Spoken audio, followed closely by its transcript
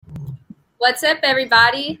What's up,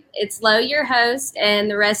 everybody? It's Lo, your host, and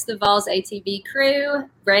the rest of the Vols ATV crew,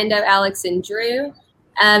 Brando, Alex, and Drew.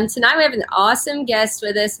 Tonight we have an awesome guest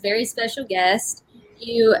with us, very special guest.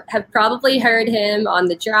 You have probably heard him on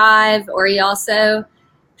The Drive, or he also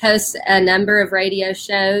hosts a number of radio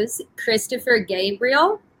shows, Christopher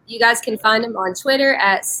Gabriel. You guys can find him on Twitter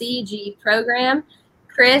at CG Program.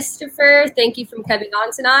 Christopher, thank you for coming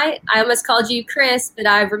on tonight. I almost called you Chris, but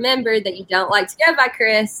I remembered that you don't like to go by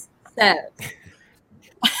Chris. So,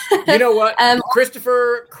 you know what,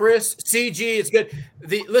 Christopher, Chris, CG, it's good.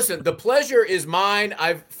 Listen, the pleasure is mine.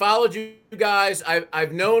 I've followed you guys.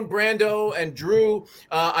 I've known Brando and Drew.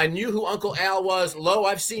 I knew who Uncle Al was. Lo,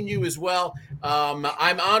 I've seen you as well.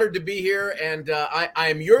 I'm honored to be here, and I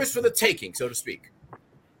am yours for the taking, so to speak.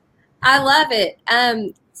 I love it.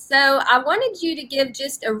 So I wanted you to give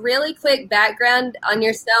just a really quick background on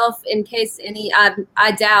yourself in case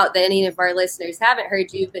I doubt that any of our listeners haven't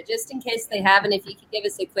heard you, but just in case they haven't, if you could give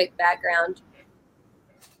us a quick background.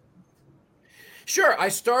 Sure. I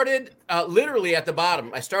started literally at the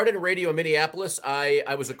bottom. I started in radio in Minneapolis.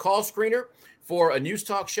 I was a call screener for a news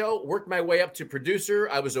talk show, worked my way up to producer.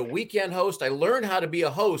 I was a weekend host. I learned how to be a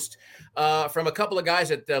host from a couple of guys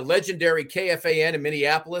at the legendary KFAN in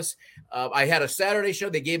Minneapolis. I had a Saturday show.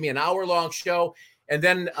 They gave me an hour-long show. And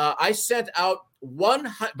then I sent out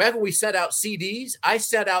back when we sent out CDs, I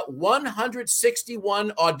sent out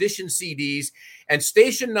 161 audition CDs, and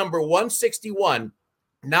station number 161,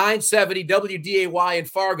 970 WDAY in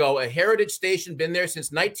Fargo, a heritage station, been there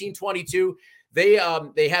since 1922. They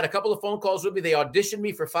had a couple of phone calls with me. They auditioned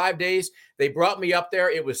me for 5 days. They brought me up there.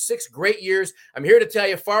 It was 6 great years. I'm here to tell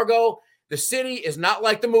you, Fargo, the city is not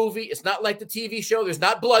like the movie. It's not like the TV show. There's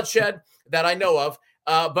not bloodshed that I know of.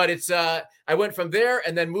 But I went from there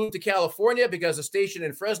and then moved to California because a station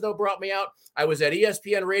in Fresno brought me out. I was at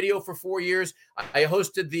ESPN Radio for 4 years. I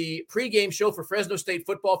hosted the pregame show for Fresno State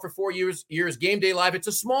football for 4 years, Game Day Live. It's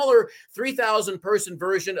a smaller 3,000 person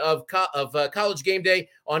version of College Game Day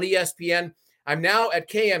on ESPN. I'm now at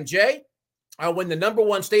KMJ. When the number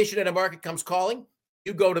one station in a market comes calling,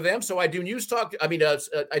 you go to them. So I do news talk. I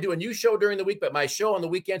do a news show during the week, but my show on the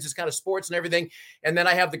weekends is kind of sports and everything. And then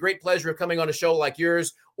I have the great pleasure of coming on a show like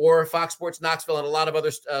yours or Fox Sports Knoxville and a lot of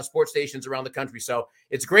other sports stations around the country. So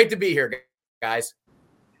it's great to be here, guys.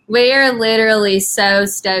 We're literally so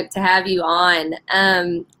stoked to have you on.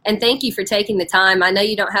 And thank you for taking the time. I know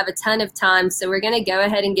you don't have a ton of time, so we're going to go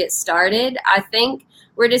ahead and get started. I think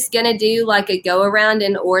we're just going to do like a go around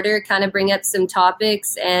in order, kind of bring up some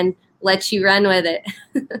topics and let you run with it.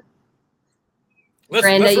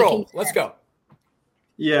 Let's roll. Let's go.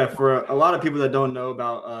 Yeah, for a lot of people that don't know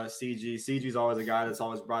about CG is always a guy that's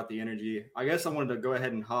always brought the energy. I guess I wanted to go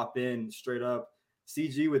ahead and hop in straight up.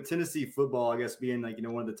 CG with Tennessee football, I guess being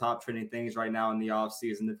one of the top trending things right now in the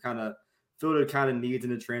offseason. They've kind of filled kind of needs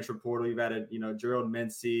in the transfer portal. You've added, Gerald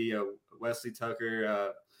Mincey, Wesley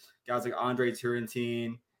Tucker, guys like Andre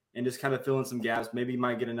Turrentine, and just kind of filling some gaps. Maybe you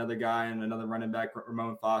might get another guy and another running back,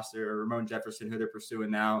 Ramon Foster or Ramon Jefferson, who they're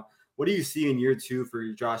pursuing now. What do you see in year 2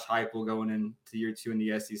 for Josh Heupel going into year 2 in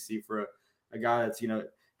the SEC for a guy that's,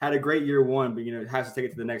 had a great year 1, but, has to take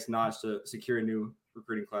it to the next notch to secure a new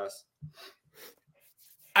recruiting class?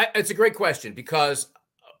 It's a great question because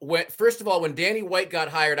first of all, when Danny White got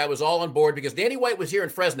hired, I was all on board because Danny White was here in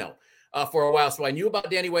Fresno for a while. So I knew about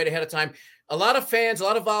Danny White ahead of time. A lot of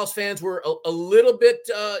Vols fans were a little bit,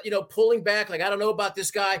 pulling back. Like, I don't know about this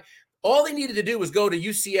guy. All they needed to do was go to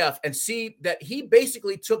UCF and see that he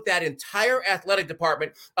basically took that entire athletic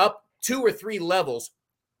department up 2 or 3 levels.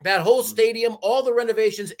 That whole stadium, all the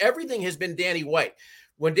renovations, everything has been Danny White.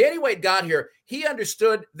 When Danny White got here, he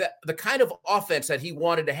understood the kind of offense that he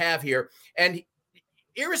wanted to have here. And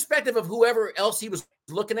irrespective of whoever else he was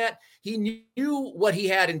looking at, he knew what he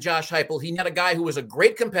had in Josh Heupel. He had a guy who was a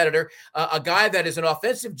great competitor, a guy that is an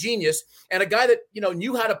offensive genius, and a guy that,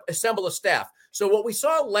 knew how to assemble a staff. So what we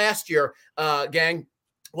saw last year, gang,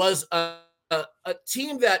 was a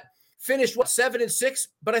team that finished 7-6,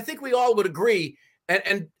 but I think we all would agree,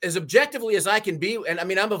 and as objectively as I can be, and I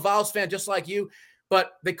mean, I'm a Vols fan just like you,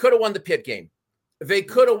 but they could have won the Pitt game. They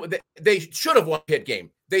should have won the Pitt game.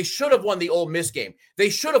 They should have won the Ole Miss game. They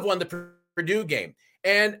should have won the Purdue game.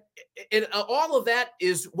 And all of that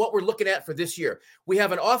is what we're looking at for this year. We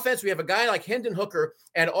have an offense. We have a guy like Hendon Hooker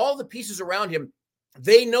and all the pieces around him.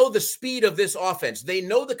 They know the speed of this offense. They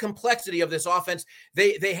know the complexity of this offense.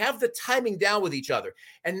 They have the timing down with each other.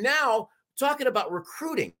 And now talking about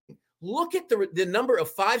recruiting, Look at the number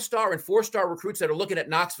of 5-star and 4-star recruits that are looking at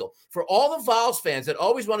Knoxville. For all the Vols fans that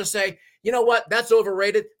always want to say, you know what, that's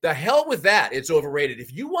overrated. The hell with that. It's overrated.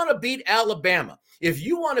 If you want to beat Alabama, if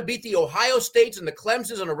you want to beat the Ohio States and the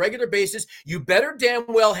Clemsons on a regular basis, you better damn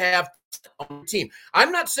well have on your team.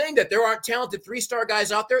 I'm not saying that there aren't talented 3-star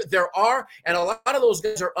guys out there. There are, and a lot of those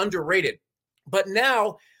guys are underrated. But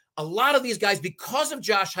now, a lot of these guys, because of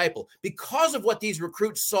Josh Heupel, because of what these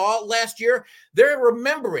recruits saw last year, they're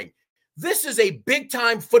remembering this is a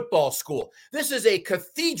big-time football school. This is a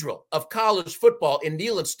cathedral of college football in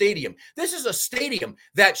Neyland Stadium. This is a stadium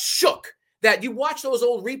that shook, that you watch those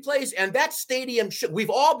old replays, and that stadium shook. We've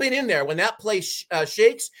all been in there when that place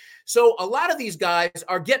shakes. So a lot of these guys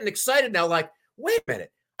are getting excited now, like, wait a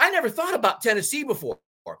minute, I never thought about Tennessee before.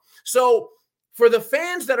 So for the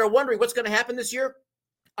fans that are wondering what's going to happen this year,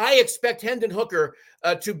 I expect Hendon Hooker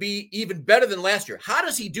to be even better than last year. How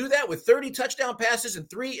does he do that with 30 touchdown passes and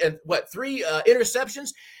three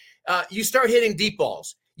interceptions? You start hitting deep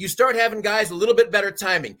balls. You start having guys a little bit better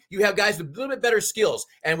timing. You have guys with a little bit better skills.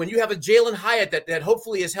 And when you have a Jalen Hyatt that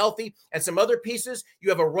hopefully is healthy and some other pieces, you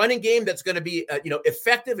have a running game that's going to be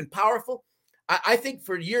effective and powerful. I think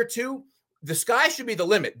for year 2, the sky should be the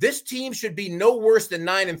limit. This team should be no worse than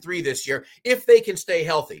 9-3 this year if they can stay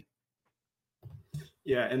healthy.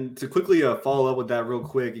 Yeah, and to quickly follow up with that real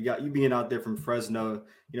quick, you being out there from Fresno,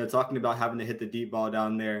 talking about having to hit the deep ball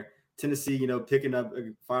down there. Tennessee, picking up a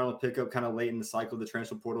final pickup kind of late in the cycle of the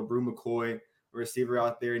transfer portal. Bru McCoy, a receiver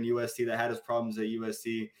out there in USC that had his problems at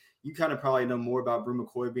USC. You kind of probably know more about Bru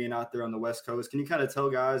McCoy being out there on the West Coast. Can you kind of tell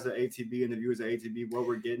guys at ATB and the viewers at ATB what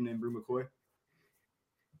we're getting in Bru McCoy?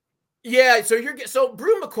 Yeah, so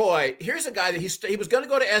Bru McCoy, here's a guy that he was going to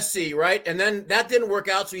go to SC, right? And then that didn't work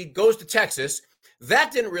out, so he goes to Texas.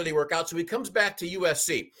 That didn't really work out, so he comes back to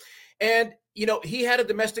USC. And, he had a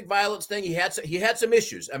domestic violence thing. He had some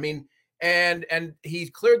issues. I mean, and he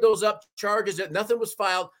cleared those up, charges that nothing was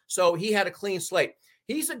filed, so he had a clean slate.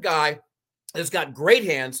 He's a guy that's got great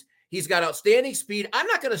hands. He's got outstanding speed. I'm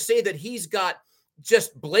not going to say that he's got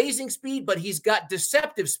just blazing speed, but he's got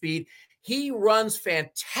deceptive speed. He runs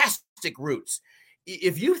fantastic routes.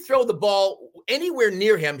 If you throw the ball anywhere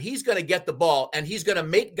near him, he's going to get the ball, and he's going to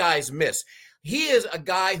make guys miss. He is a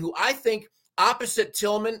guy who I think, opposite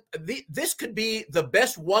Tillman, this could be the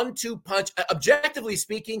best 1-2 punch, objectively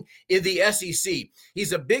speaking, in the SEC.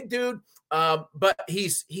 He's a big dude, but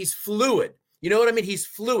he's fluid. You know what I mean? He's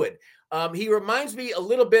fluid. He reminds me a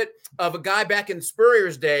little bit of a guy back in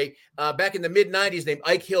Spurrier's day, back in the mid-'90s, named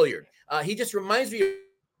Ike Hilliard. He just reminds me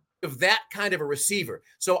of that kind of a receiver.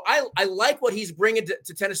 So I like what he's bringing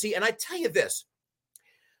to Tennessee. And I tell you this,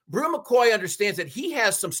 Bru McCoy understands that he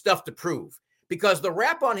has some stuff to prove, because the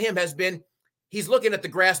rap on him has been he's looking at the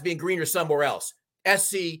grass being greener somewhere else.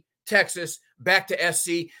 SC, Texas, back to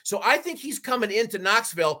SC. So I think he's coming into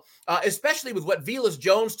Knoxville, especially with what Velus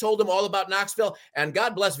Jones told him all about Knoxville. And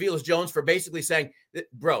God bless Velus Jones for basically saying,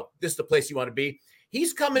 bro, this is the place you want to be.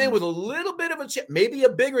 He's coming in with a little bit of a chip, maybe a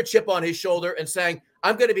bigger chip on his shoulder, and saying,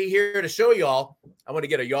 I'm going to be here to show y'all. I want to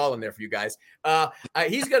get a y'all in there for you guys.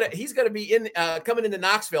 He's going to be coming into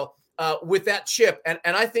Knoxville with that chip. And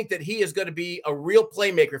I think that he is going to be a real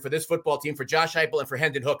playmaker for this football team, for Josh Heupel and for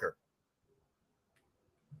Hendon Hooker.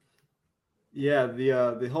 Yeah,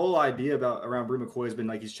 the whole idea around Bru McCoy has been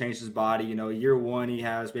like he's changed his body. Year 1, he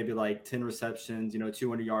has maybe like 10 receptions,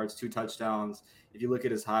 200 yards, 2 touchdowns. If you look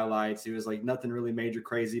at his highlights, he was like nothing really major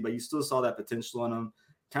crazy, but you still saw that potential in him.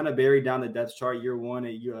 Kind of buried down the depth chart year 1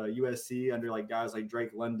 at USC under like guys like Drake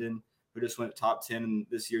London, who just went top 10 in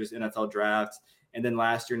this year's NFL draft. And then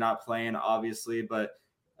last year not playing, obviously, but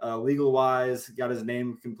legal-wise, got his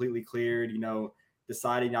name completely cleared,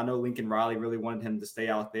 deciding, I know Lincoln Riley really wanted him to stay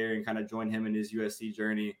out there and kind of join him in his USC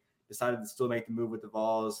journey. Decided to still make the move with the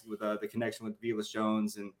Vols, with the connection with Velus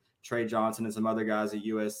Jones and Trey Johnson and some other guys at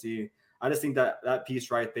USC. I just think that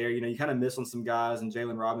piece right there, you kind of miss on some guys, and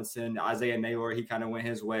Jalen Robinson, Isaiah Naylor, he kind of went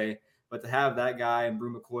his way. But to have that guy and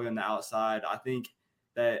Bru McCoy on the outside, I think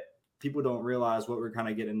that people don't realize what we're kind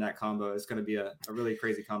of getting in that combo. It's going to be a really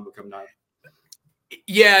crazy combo coming out.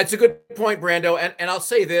 Yeah, it's a good point, Brando. And I'll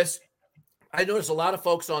say this. I notice a lot of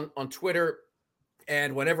folks on Twitter,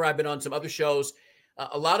 and whenever I've been on some other shows,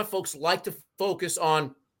 a lot of folks like to focus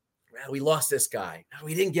on, we lost this guy. No,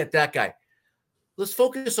 we didn't get that guy. Let's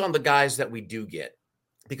focus on the guys that we do get,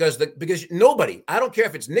 because nobody, I don't care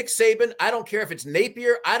if it's Nick Saban, I don't care if it's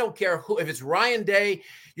Napier, I don't care if it's Ryan Day,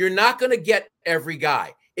 you're not going to get every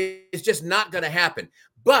guy. It's just not going to happen.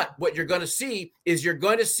 But what you're going to see is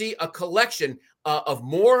a collection of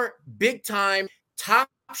more big-time, top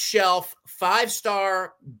shelf,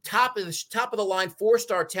 5-star, top of the line,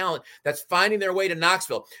 4-star talent that's finding their way to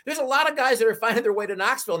Knoxville. There's a lot of guys that are finding their way to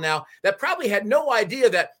Knoxville now that probably had no idea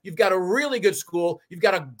that you've got a really good school, you've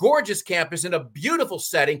got a gorgeous campus in a beautiful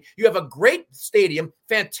setting, you have a great stadium,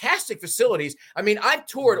 fantastic facilities. I mean, I've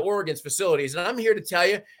toured Oregon's facilities, and I'm here to tell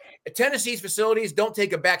you, Tennessee's facilities don't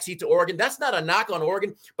take a backseat to Oregon. That's not a knock on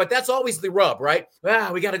Oregon, but that's always the rub, right?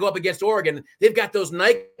 We got to go up against Oregon. They've got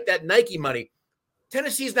that Nike money.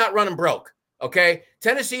 Tennessee's not running broke, okay?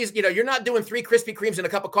 Tennessee's, you're not doing 3 Krispy Kremes and a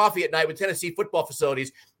cup of coffee at night with Tennessee football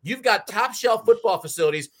facilities. You've got top shelf football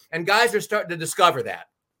facilities, and guys are starting to discover that.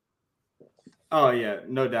 Oh, yeah,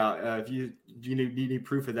 no doubt. If you need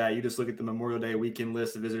proof of that, you just look at the Memorial Day weekend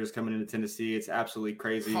list of visitors coming into Tennessee. It's absolutely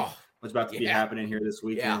crazy what's about to be happening here this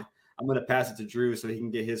weekend. Yeah. I'm going to pass it to Drew so he can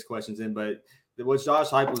get his questions in. But what Josh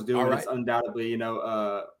Heupel's doing is undoubtedly,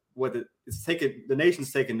 the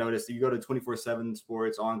nation's taking notice. You go to 24/7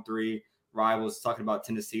 Sports, On3, Rivals, talking about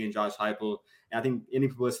Tennessee and Josh Heupel. And I think any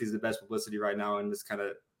publicity is the best publicity right now in this kind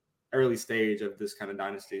of early stage of this kind of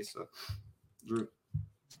dynasty. So, Drew.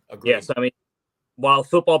 Agreed. Yes, I mean, while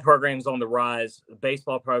football program is on the rise, the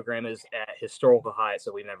baseball program is at historical heights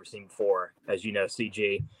that we've never seen before, as you know,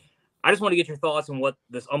 CG. I just want to get your thoughts on what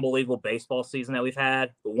this unbelievable baseball season that we've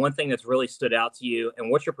had, the one thing that's really stood out to you, and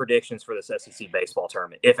what's your predictions for this SEC baseball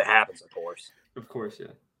tournament, if it happens, of course. Of course, yeah.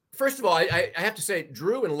 First of all, I have to say,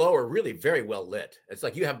 Drew and Lowe are really very well lit. It's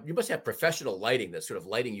like you must have professional lighting that's sort of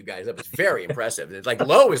lighting you guys up. It's very impressive. And it's like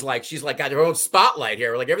Lowe is like, she's like got her own spotlight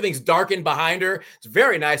here. Like everything's darkened behind her. It's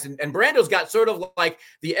very nice. And Brando's got sort of like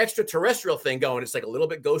the extraterrestrial thing going. It's like a little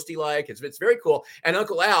bit ghosty like. It's very cool. And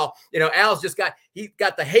Uncle Al, Al's just got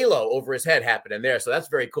the halo over his head happening there. So that's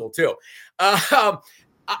very cool too.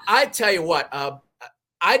 I tell you what,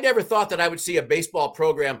 I never thought that I would see a baseball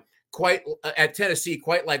program quite at Tennessee,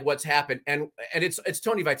 quite like what's happened. And it's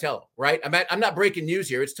Tony Vitello, right? I'm not breaking news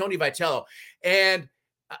here. It's Tony Vitello. And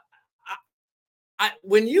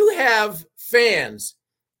when you have fans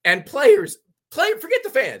and players, forget the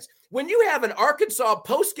fans. When you have an Arkansas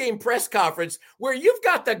post-game press conference where you've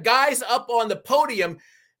got the guys up on the podium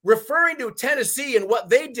referring to Tennessee and what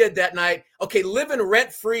they did that night, okay, living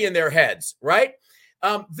rent-free in their heads, right?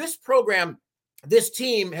 This program, this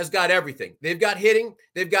team has got everything. They've got hitting,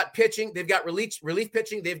 they've got pitching, they've got relief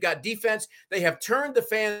pitching, they've got defense. They have turned the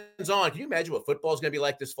fans on. Can you imagine what football is going to be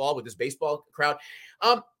like this fall with this baseball crowd?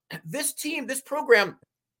 This team, this program,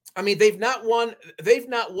 I mean, they've not won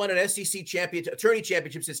an SEC tourney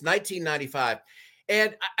championship since 1995.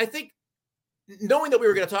 And I think, knowing that we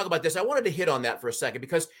were going to talk about this, I wanted to hit on that for a second,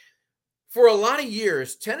 because for a lot of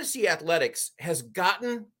years, Tennessee athletics has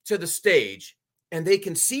gotten to the stage and they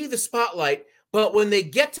can see the spotlight, but when they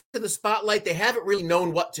get to the spotlight, they haven't really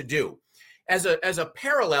known what to do. As a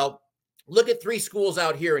parallel, look at 3 schools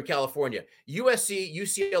out here in California: USC,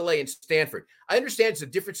 UCLA, and Stanford. I understand it's a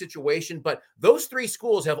different situation, but those 3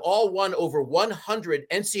 schools have all won over 100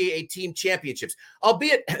 NCAA team championships,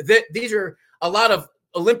 albeit that these are a lot of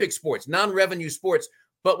Olympic sports, non-revenue sports.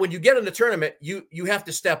 But when you get in the tournament, you have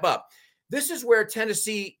to step up. This is where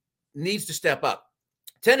Tennessee needs to step up.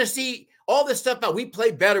 Tennessee, all this stuff about we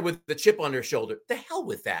play better with the chip on their shoulder. The hell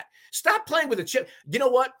with that. Stop playing with a chip. You know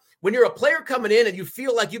what? When you're a player coming in and you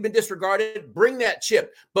feel like you've been disregarded, bring that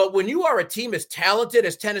chip. But when you are a team as talented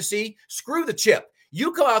as Tennessee, screw the chip.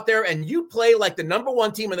 You go out there and you play like the number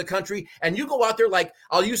 1 team in the country, and you go out there like,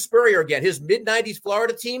 I'll use Spurrier again, his mid-90s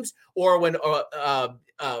Florida teams, or when, why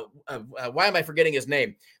am I forgetting his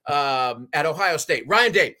name? At Ohio State,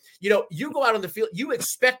 Ryan Day. You go out on the field, you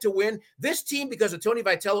expect to win. This team, because of Tony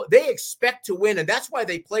Vitello, they expect to win, and that's why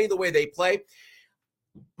they play the way they play.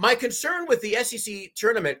 My concern with the SEC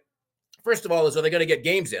tournament, first of all, is are they going to get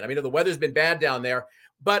games in? I mean, the weather's been bad down there,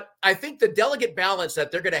 but I think the delicate balance that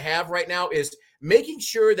they're going to have right now is making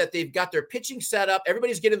sure that they've got their pitching set up,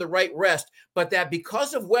 everybody's getting the right rest, but that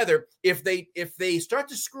because of weather, if they start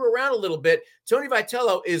to screw around a little bit, Tony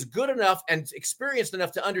Vitello is good enough and experienced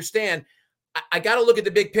enough to understand, I got to look at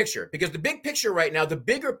the big picture, because the big picture right now, the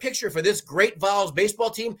bigger picture for this great Vols baseball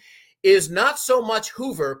team is not so much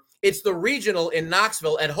Hoover, it's the regional in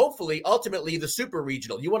Knoxville, and hopefully, ultimately, the super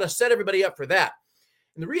regional. You want to set everybody up for that.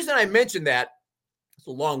 And the reason I mentioned that, it's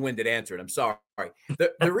a long-winded answer, and I'm sorry.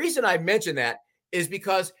 The reason I mentioned that is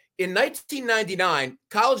because in 1999,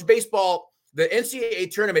 college baseball, the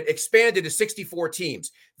NCAA tournament expanded to 64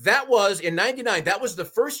 teams. That was, in 99, that was the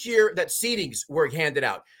first year that seedings were handed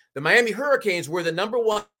out. The Miami Hurricanes were the number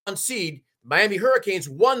 1 seed. Miami Hurricanes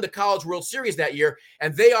won the College World Series that year,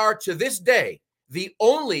 and they are, to this day, the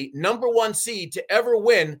only number 1 seed to ever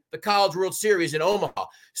win the College World Series in Omaha.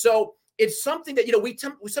 So it's something that, we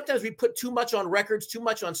sometimes we put too much on records, too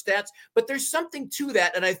much on stats, but there's something to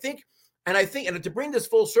that. And I think, and to bring this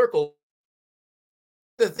full circle,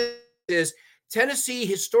 the thing is, Tennessee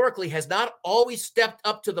historically has not always stepped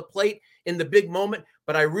up to the plate in the big moment,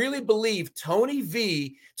 but I really believe Tony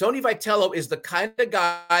Vitello is the kind of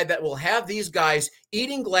guy that will have these guys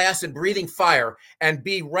eating glass and breathing fire and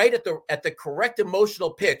be right at the correct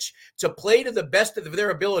emotional pitch to play to the best of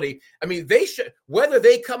their ability. I mean, they should, whether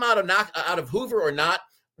they come out of Hoover or not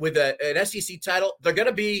with an SEC title, they're going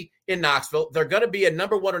to be in Knoxville. They're going to be a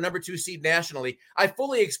number 1 or number 2 seed nationally. I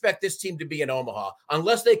fully expect this team to be in Omaha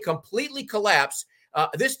unless they completely collapse.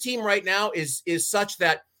 This team right now is such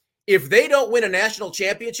that if they don't win a national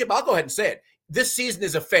championship, I'll go ahead and say it, this season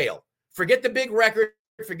is a fail. Forget the big record.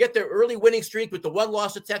 Forget their early winning streak with the 1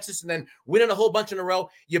 loss to Texas and then winning a whole bunch in a row.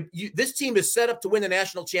 This team is set up to win the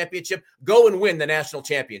national championship. Go and win the national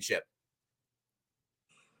championship.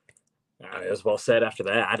 It was well said after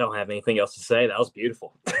that. I don't have anything else to say. That was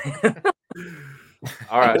beautiful.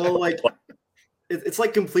 All right. Well, it's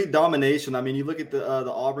like complete domination. I mean, you look at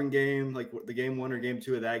the Auburn game, like the game 1 or game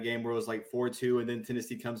 2 of that game where it was like 4-2, and then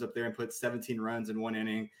Tennessee comes up there and puts 17 runs in 1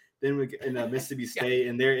 inning. Then in Mississippi State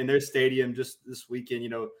in their stadium just this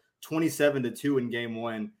weekend, 27-2 in game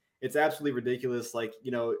 1. It's absolutely ridiculous. Like,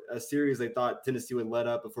 a series they thought Tennessee would let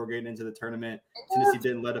up before getting into the tournament. Tennessee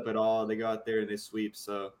didn't let up at all. They go out there and they sweep.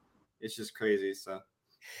 So it's just crazy. So,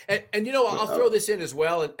 and I'll throw this in as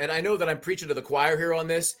well. And I know that I'm preaching to the choir here on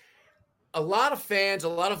this. A lot of fans, a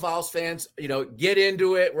lot of Vols fans, get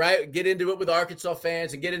into it, right? Get into it with Arkansas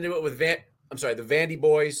fans and get into it with the Vandy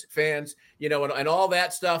Boys fans, and all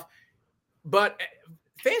that stuff. But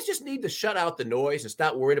fans just need to shut out the noise and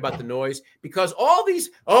stop worrying about the noise, because all these,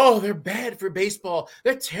 they're bad for baseball.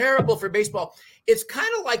 They're terrible for baseball. It's kind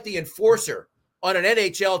of like the enforcer on an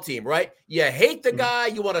NHL team, right? You hate the guy,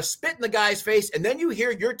 you want to spit in the guy's face, and then you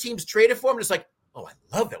hear your team's traded for him, and it's like, oh,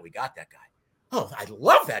 I love that we got that guy. Oh, I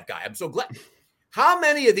love that guy. I'm so glad. How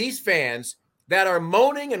many of these fans that are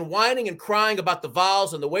moaning and whining and crying about the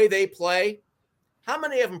Vols and the way they play, how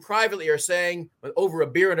many of them privately are saying over a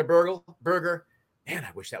beer and a burger, man,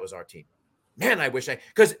 I wish that was our team. Man,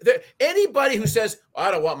 because anybody who says,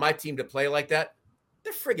 I don't want my team to play like that,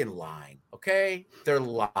 they're friggin' lying, okay? They're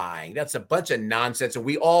lying. That's a bunch of nonsense, and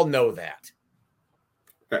we all know that.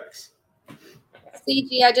 Thanks.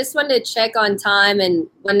 CG, I just wanted to check on time and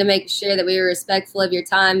wanted to make sure that we were respectful of your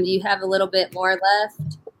time. Do you have a little bit more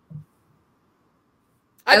left?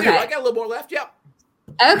 I do. I got a little more left, yep.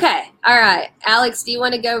 Okay. All right. Alex, do you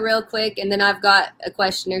want to go real quick? And then I've got a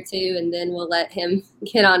question or two, and then we'll let him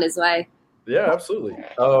get on his way. Yeah, absolutely.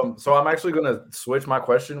 So I'm actually going to switch my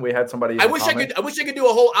question. We had somebody. I wish I could do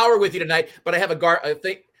a whole hour with you tonight, but I have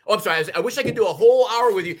I'm sorry. I wish I could do a whole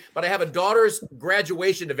hour with you, but I have a daughter's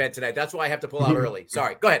graduation event tonight. That's why I have to pull out early.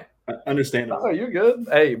 Sorry. Go ahead. Understandable. Oh, you're good.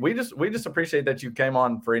 Hey, we just appreciate that you came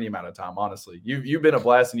on for any amount of time. Honestly, you've been a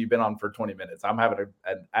blast, and you've been on for 20 minutes. I'm having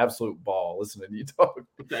an absolute ball listening to you talk.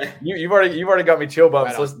 Okay. You've already got me chill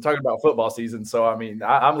bumps talking about football season. So I mean,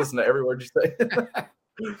 I'm listening to every word you say.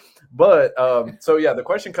 But so yeah, the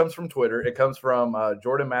question comes from Twitter. It comes from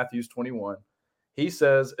Jordan Matthews 21. He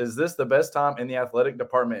says, "Is this the best time in the athletic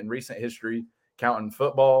department in recent history, counting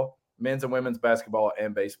football, men's and women's basketball,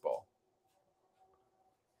 and baseball?"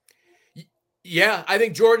 Yeah, I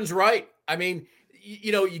think Jordan's right. I mean,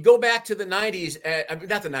 you go back to the 90s,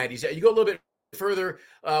 not the 90s. You go a little bit further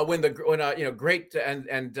when great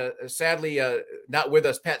and sadly not with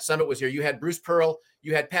us, Pat Summitt was here. You had Bruce Pearl,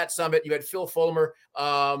 you had Pat Summitt, you had Phil Fulmer.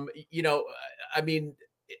 I mean,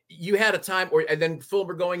 you had a time and then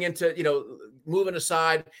Fulmer going into, moving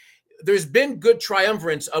aside. There's been good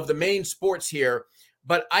triumvirates of the main sports here,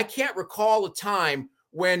 but I can't recall a time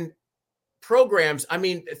when programs, I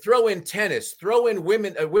mean, throw in tennis, throw in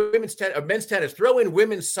men's tennis, throw in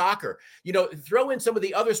women's soccer, throw in some of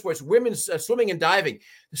the other sports, women's swimming and diving.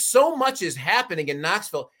 So much is happening in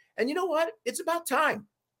Knoxville. And you know what? It's about time.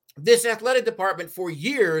 This athletic department for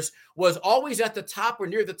years was always at the top or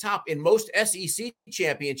near the top in most SEC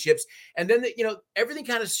championships. And then, everything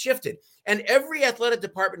kind of shifted. And every athletic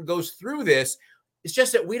department goes through this. It's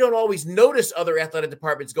just that we don't always notice other athletic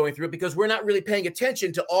departments going through it because we're not really paying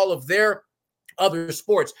attention to all of their other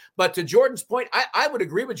sports. But to Jordan's point, I would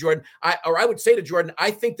agree with Jordan. I would say to Jordan,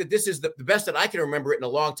 I think that this is the best that I can remember it in a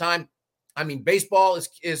long time. I mean, baseball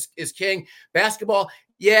is king. Basketball,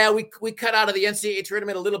 yeah, we cut out of the NCAA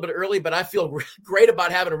tournament a little bit early, but I feel great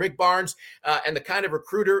about having Rick Barnes and the kind of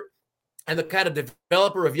recruiter and the kind of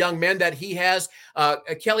developer of young men that he has.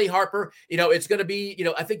 Kelly Harper, it's going to be,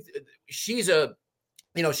 I think she's a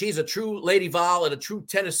true Lady Vol and a true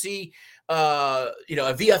Tennessee a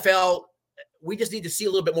VFL. We just need to see a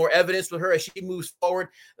little bit more evidence with her as she moves forward.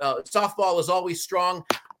 Softball is always strong.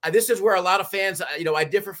 This is where a lot of fans, I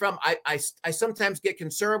differ from. I sometimes get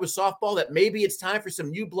concerned with softball that maybe it's time for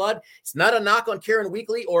some new blood. It's not a knock on Karen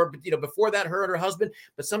Weekly or, before that, her and her husband.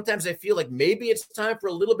 But sometimes I feel like maybe it's time for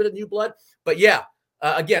a little bit of new blood. But yeah,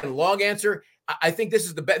 again, long answer. I think this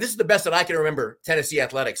is the best. This is the best that I can remember Tennessee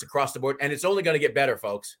athletics across the board, and it's only going to get better,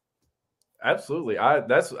 folks. Absolutely.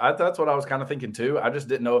 That's what I was kind of thinking too. I just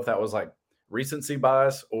didn't know if that was like recency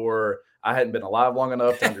bias or I hadn't been alive long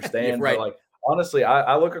enough to understand. Right. But like, honestly,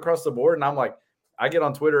 I look across the board and I'm like, I get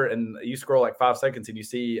on Twitter and you scroll like 5 seconds and you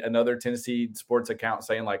see another Tennessee sports account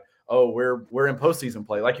saying like, oh, we're in postseason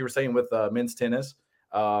play. Like you were saying with men's tennis,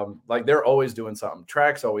 like they're always doing something.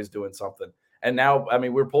 Track's always doing something. And now, I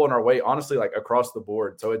mean, we're pulling our weight, honestly, like across the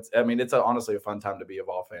board. So it's honestly a fun time to be a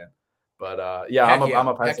Vol fan. But I'm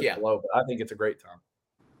a passive below, but I think it's a great time.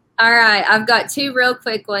 All right. I've got 2 real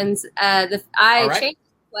quick ones. Changed the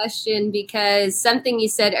question because something you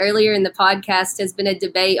said earlier in the podcast has been a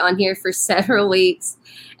debate on here for several weeks.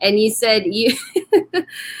 And you said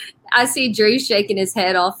I see Drew shaking his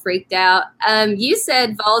head all freaked out. You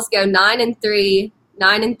said Vols go 9-3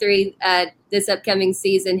 this upcoming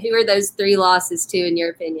season. Who are those 3 losses to, in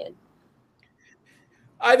your opinion?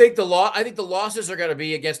 I think the losses are going to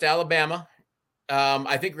be against Alabama.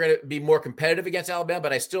 I think we're going to be more competitive against Alabama,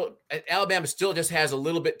 but Alabama still just has a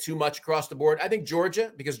little bit too much across the board. I think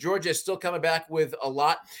Georgia, because Georgia is still coming back with a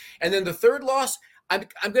lot. And then the third loss, I'm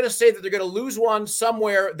going to say that they're going to lose one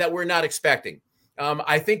somewhere that we're not expecting.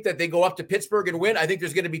 I think that they go up to Pittsburgh and win. I think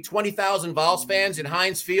there's going to be 20,000 Vols fans in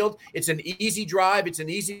Heinz Field. It's an easy drive. It's an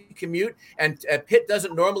easy commute. And Pitt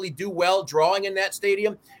doesn't normally do well drawing in that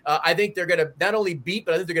stadium. I think they're going to not only beat,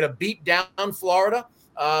 but I think they're going to beat down Florida.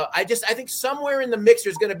 I think somewhere in the mix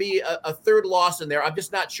there's going to be a third loss in there. I'm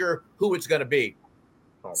just not sure who it's going to be.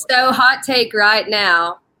 So hot take right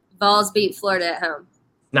now, Vols beat Florida at home.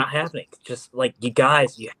 Not happening. Just like you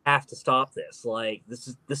guys, you have to stop this. Like this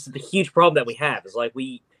is the huge problem that we have. Is like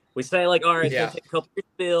we say like, all right, it's gonna take a couple years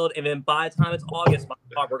to build, and then by the time it's August,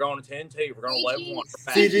 we're going to 10-2, we're going to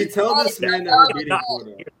 11-1. CG, tell this man that we're beating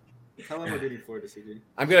Florida. Tell him we're beating Florida, CG.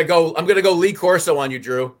 I'm gonna go Lee Corso on you,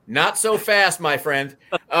 Drew. Not so fast, my friend.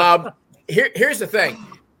 Here's the thing.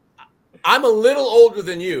 I'm a little older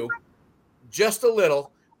than you, just a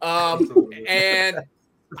little, and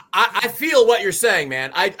I feel what you're saying,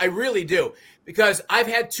 man. I really do, because I've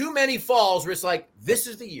had too many falls where it's like, this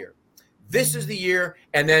is the year,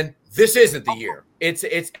 and then this isn't the year. It's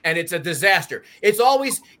a disaster.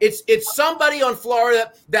 It's somebody on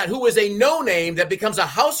Florida who is a no name that becomes a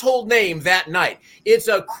household name that night. It's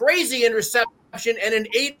a crazy interception and an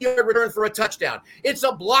 8-yard return for a touchdown. It's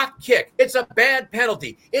a block kick. It's a bad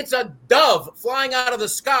penalty. It's a dove flying out of the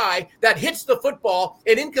sky that hits the football,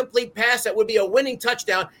 an incomplete pass that would be a winning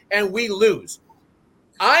touchdown, and we lose.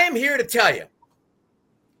 I am here to tell you,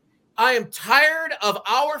 I am tired of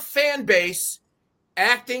our fan base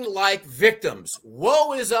acting like victims.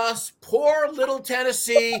 Woe is us, poor little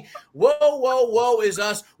Tennessee. Woe is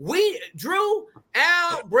us. Drew,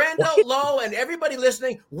 Al, Brando, Lowe, and everybody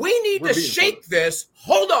listening, we need to shake this.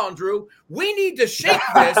 Hold on, Drew. We need to shake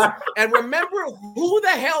this and remember who the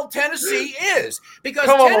hell Tennessee is. Because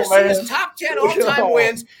Tennessee's top 10 all-time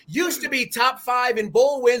wins used to be top 5 in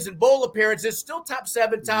bowl wins and bowl appearances, still top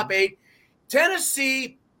 7, top 8.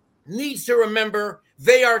 Tennessee needs to remember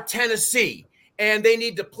they are Tennessee. And they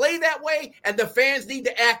need to play that way, and the fans need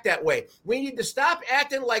to act that way. We need to stop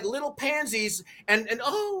acting like little pansies and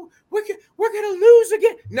we're going to lose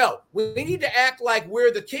again. No, we need to act like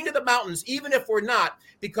we're the king of the mountains, even if we're not,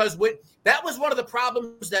 because that was one of the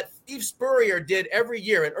problems that Steve Spurrier did every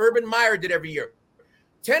year and Urban Meyer did every year.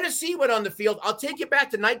 Tennessee went on the field. I'll take you back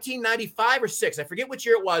to 1995 or 6. I forget which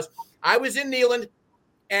year it was. I was in Neyland.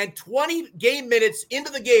 And 20 game minutes into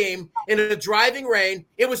the game in a driving rain,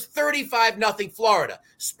 it was 35-0 Florida.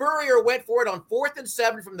 Spurrier went for it on 4th and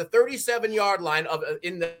 7 from the 37-yard line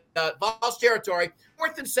in the Vols territory.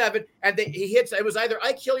 4th and 7, and he hits. It was either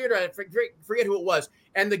Ike Hilliard or I forget who it was.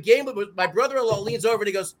 And the game was. My brother-in-law leans over and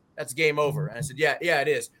he goes, "That's game over." And I said, "Yeah, it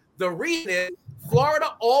is." The reason is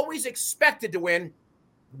Florida always expected to win.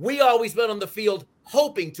 We always went on the field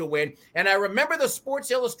hoping to win. And I remember the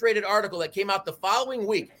Sports Illustrated article that came out the following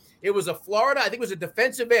week. It was a Florida, I think it was a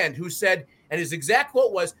defensive end who said, and his exact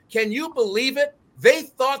quote was, "Can you believe it? They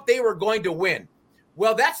thought they were going to win."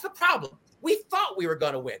 Well, that's the problem. We thought we were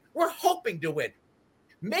going to win. We're hoping to win.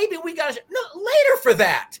 Maybe we got to later for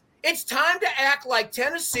that. It's time to act like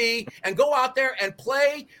Tennessee and go out there and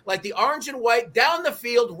play like the orange and white down the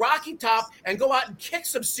field, Rocky Top, and go out and kick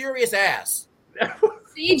some serious ass.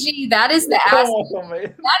 CG, that is the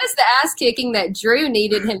ass kicking that Drew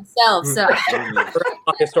needed himself. So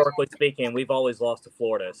historically speaking, we've always lost to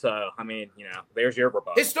Florida. So I mean, there's your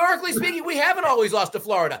rebuttal. Historically speaking, we haven't always lost to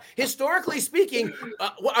Florida. Historically speaking,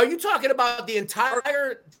 are you talking about the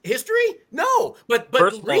entire history? No, but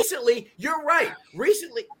recently, you're right.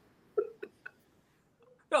 Recently.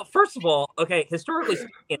 No, first of all, okay, historically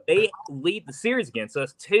speaking, they lead the series against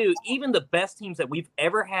us, too. Even the best teams that we've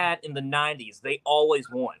ever had in the 90s, they always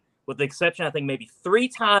won. With the exception, I think, maybe 3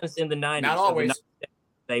 times in the 90s. Not always.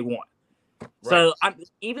 They won. Right. So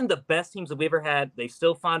even the best teams that we ever had, they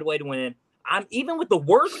still find a way to win. Even with the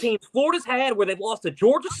worst teams Florida's had where they've lost to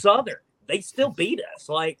Georgia Southern, they still beat us.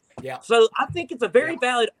 So I think it's a very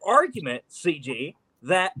valid argument, CG,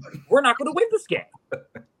 that we're not going to win this game.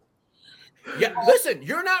 Yeah, listen,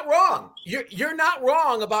 you're not wrong. You're not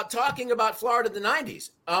wrong about talking about Florida in the 90s.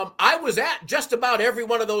 I was at just about every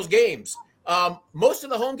one of those games. Most of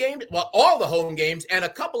the home games, well, all the home games and a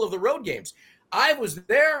couple of the road games. I was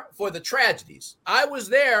there for the tragedies. I was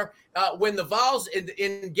there when the Vols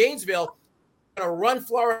in Gainesville going to run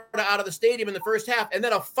Florida out of the stadium in the first half, and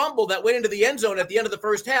then a fumble that went into the end zone at the end of the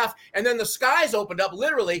first half, and then the skies opened up,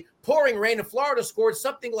 literally pouring rain, and Florida scored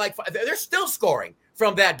something like – they're still scoring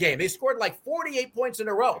from that game. They scored like 48 points in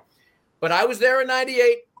a row. But I was there in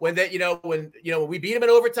 98 when we beat them in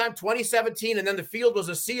overtime, 2017, and then the field was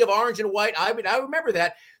a sea of orange and white. I remember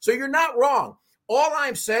that. So you're not wrong. All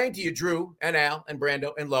I'm saying to you, Drew and Al and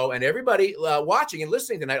Brando and Lo and everybody watching and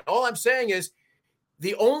listening tonight, all I'm saying is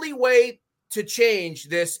the only way to change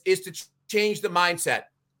this is to change the mindset.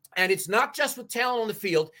 And it's not just with talent on the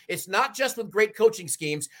field. It's not just with great coaching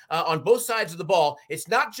schemes on both sides of the ball. It's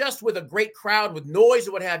not just with a great crowd with noise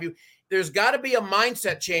or what have you. There's got to be a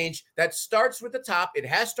mindset change that starts with the top. It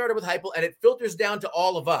has started with Heupel, and it filters down to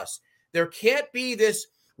all of us. There can't be this.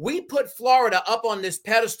 We put Florida up on this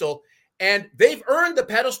pedestal, and they've earned the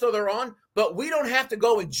pedestal they're on, but we don't have to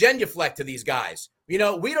go and genuflect to these guys. We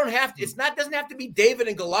don't have to. Doesn't have to be David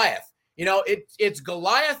and Goliath. It's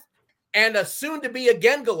Goliath and a soon-to-be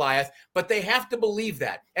again Goliath, but they have to believe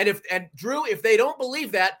that. And Drew, if they don't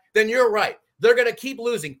believe that, then you're right. They're going to keep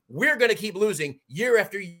losing. We're going to keep losing year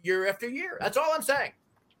after year after year. That's all I'm saying.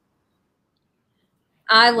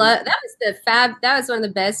 That was one of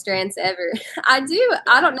the best rants ever. I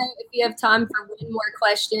don't know if you have time for one more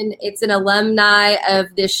question. It's an alumni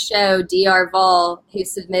of this show, DR Vol, who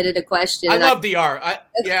submitted a question. I love DR.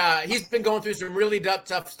 He's been going through some really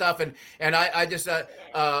tough stuff, and I just a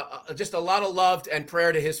lot of love and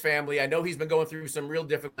prayer to his family. I know he's been going through some real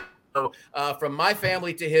difficult. So from my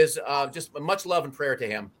family to his, just much love and prayer to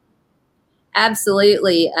him.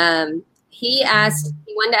 Absolutely. He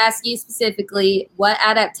wanted to ask you specifically what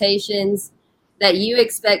adaptations that you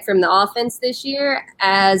expect from the offense this year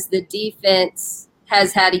as the defense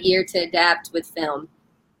has had a year to adapt with film.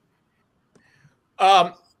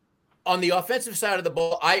 On the offensive side of the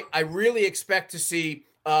ball, I really expect to see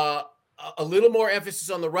a little more emphasis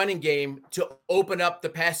on the running game to open up the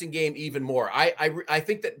passing game even more. I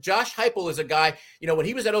think that Josh Heupel is a guy, when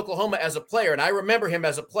he was at Oklahoma as a player, and I remember him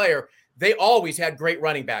as a player, they always had great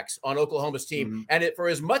running backs on Oklahoma's team. Mm-hmm. And for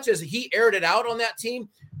as much as he aired it out on that team,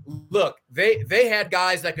 look, they had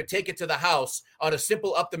guys that could take it to the house on a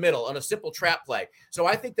simple up the middle, on a simple trap play. So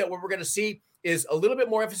I think that what we're going to see is a little bit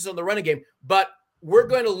more emphasis on the running game, but we're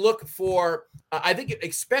going to look for,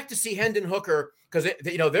 expect to see Hendon Hooker, because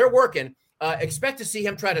they're working. Expect to see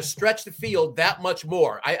him try to stretch the field that much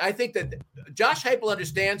more. I think that Josh Heupel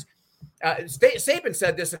understands. Saban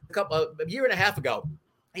said this a year and a half ago.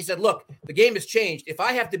 He said, look, the game has changed. If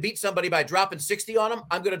I have to beat somebody by dropping 60 on them,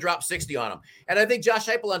 I'm going to drop 60 on them. And I think Josh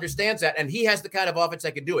Heupel understands that, and he has the kind of offense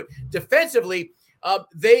that can do it. Defensively,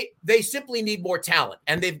 they simply need more talent,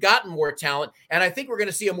 and they've gotten more talent. And I think we're going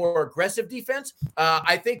to see a more aggressive defense.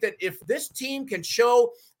 I think that if this team can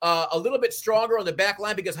show a little bit stronger on the back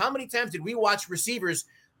line, because how many times did we watch receivers,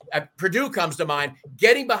 Purdue comes to mind,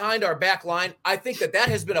 getting behind our back line? I think that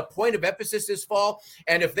has been a point of emphasis this fall.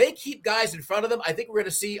 And if they keep guys in front of them, I think we're going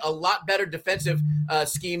to see a lot better defensive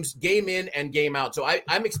schemes game in and game out. So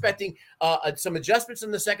I'm expecting some adjustments in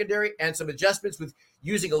the secondary and some adjustments with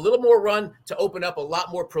using a little more run to open up a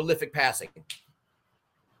lot more prolific passing.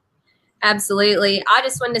 Absolutely. I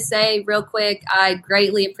just wanted to say real quick, I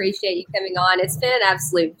greatly appreciate you coming on. It's been an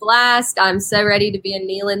absolute blast. I'm so ready to be in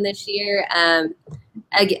Neyland this year.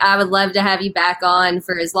 I would love to have you back on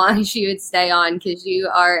for as long as you would stay on, because you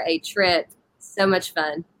are a trip. So much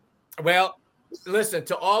fun. Well, Listen,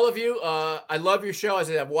 to all of you, I love your show. As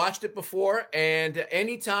I've watched it before, and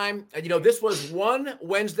anytime, this was one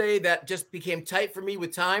Wednesday that just became tight for me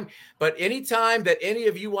with time. But anytime that any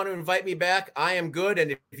of you want to invite me back, I am good.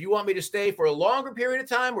 And if you want me to stay for a longer period of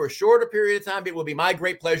time or a shorter period of time, it will be my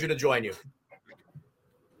great pleasure to join you.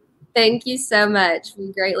 Thank you so much.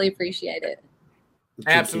 We greatly appreciate it.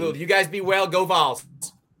 Absolutely. You guys be well. Go Vols.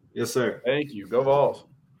 Yes, sir. Thank you. Go Vols.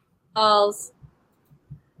 Vols.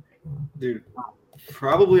 Dude,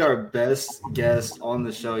 probably our best guest on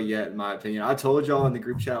the show yet, in my opinion. I told y'all in the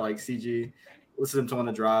group chat, like, CG, listen to him on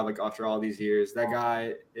the drive, like, after all these years. That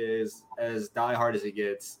guy is as diehard as he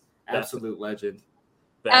gets. Absolute legend.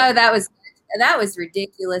 Oh, that was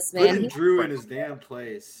ridiculous, man. Putting Drew in his damn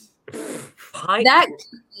place. I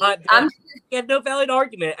had no valid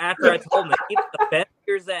argument after I told him that even the best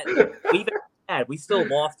years that we've ever had, we still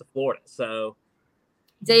lost to Florida. So,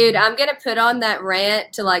 dude, I'm gonna put on that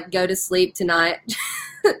rant to like go to sleep tonight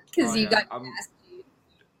because got.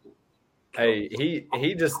 Hey,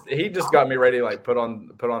 he just got me ready to like put on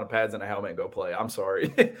the pads and a helmet and go play. I'm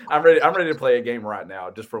sorry, I'm ready to play a game right now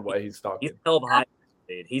just for what he's talking. He's a hell of a hype,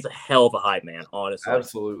 dude. He's a hell of a hype man, honestly.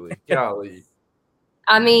 Absolutely, golly.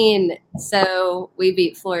 I mean, so we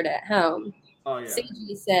beat Florida at home. Oh yeah,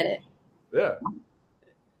 CG said it. Yeah.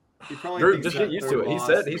 Drew, just get used to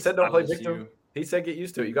it. He said don't play victim. He said get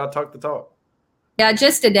used to it. You got to talk the talk. Yeah,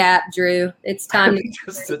 just adapt, Drew. It's time to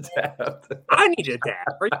just adapt. I need to adapt.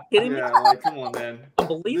 Are you kidding me? Yeah, like, come on, man.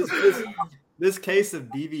 Unbelievable. This case of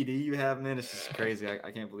BVD you have, man, it's just crazy.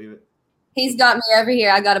 I can't believe it. He's got me over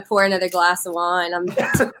here. I got to pour another glass of wine.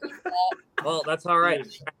 Well, that's all right.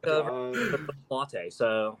 Latte,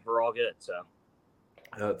 so we're all good. So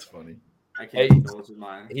that's funny. I can't indulge with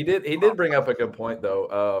mine. He did bring up a good point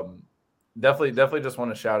though. Definitely just want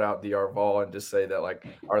to shout out DR Vol and just say that like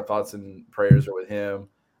our thoughts and prayers are with him.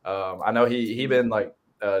 I know he been like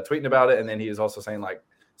tweeting about it, and then he is also saying like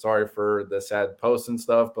sorry for the sad posts and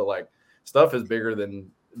stuff, but like stuff is bigger than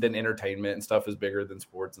entertainment, and stuff is bigger than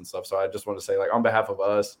sports and stuff. So I just want to say like on behalf of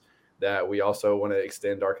us that we also want to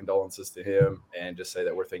extend our condolences to him and just say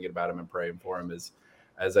that we're thinking about him and praying for him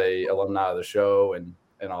as a alumni of the show and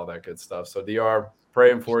all that good stuff. So DR,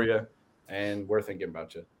 praying for you, and we're thinking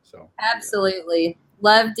about you. So absolutely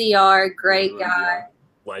love DR, great guy,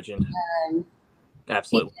 legend.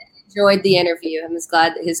 Absolutely enjoyed the interview and was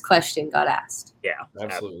glad that his question got asked. Yeah,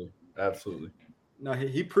 absolutely. No,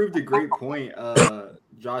 he proved a great point.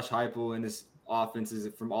 Josh Heupel and his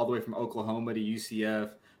offenses from all the way from Oklahoma to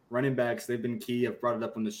UCF. Running backs, they've been key. I've brought it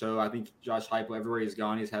up on the show. I think Josh Heupel, everywhere he's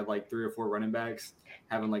gone, he's had like 3 or 4 running backs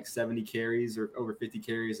having like 70 carries or over 50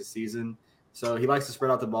 carries a season. So he likes to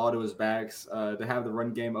spread out the ball to his backs. To have the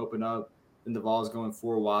run game open up and the Vols going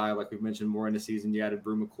 4 wide, like we've mentioned more in the season, you added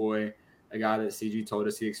Brew McCoy, a guy that CG told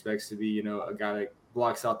us he expects to be, a guy that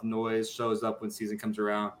blocks out the noise, shows up when season comes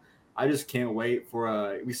around. I just can't wait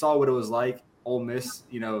for we saw what it was like, Ole Miss,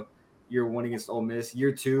 year 1 against Ole Miss.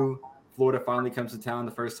 Year 2, Florida finally comes to town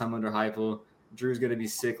the first time under Heupel. Drew's going to be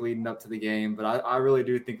sick leading up to the game, but I really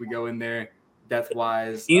do think we go in there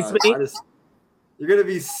depth-wise. You're going to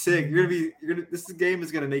be sick. This game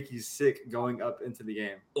is going to make you sick going up into the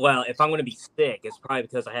game. Well, if I'm going to be sick, it's probably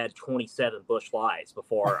because I had 27 bush flies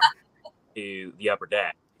before to the upper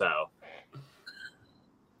deck. So,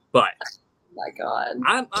 but oh my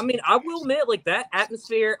God, I mean, I will admit, like that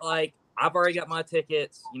atmosphere, like I've already got my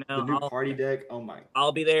tickets. The new party deck. Oh my!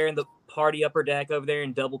 I'll be there in the party upper deck over there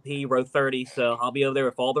in Double P row 30. So I'll be over there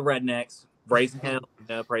with all the rednecks, raising hell,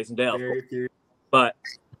 praising Dell. But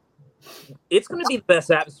it's going to be the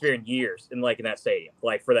best atmosphere in years in that stadium,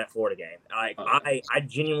 like for that Florida game. I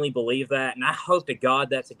genuinely believe that, and I hope to God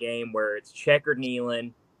that's a game where it's checkered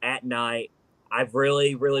kneeling at night. I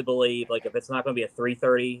really, really believe if it's not going to be a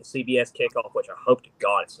 3:30 CBS kickoff, which I hope to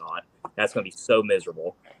God it's not, that's going to be so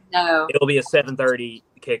miserable. No, it'll be a 7:30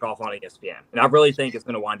 kickoff on ESPN, and I really think it's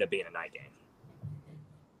going to wind up being a night game.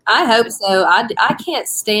 I hope so. I can't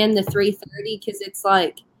stand the 3:30 because it's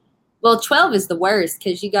 12 is the worst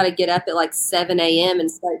because you got to get up at 7 a.m. and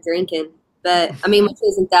start drinking. But I mean, which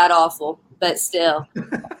isn't that awful, but still,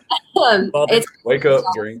 it's wake up,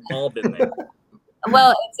 drink. All been there.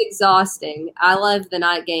 Well, it's exhausting. I love the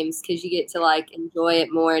night games because you get to enjoy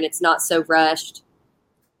it more and it's not so rushed.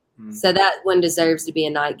 So that one deserves to be a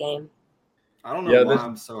night game. I don't know why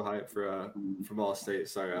I'm so hyped for Ball State.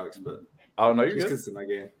 Sorry, Alex, but oh no, you're good. It's a night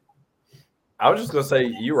game. I was just gonna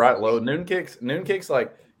say you're right, Lo. Noon kicks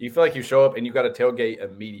you feel like you show up and you got to tailgate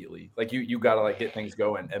immediately. You got to get things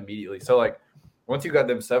going immediately. So once you got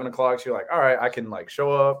them 7 o'clock, you're all right, I can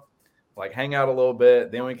show up, hang out a little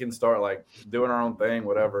bit. Then we can start doing our own thing,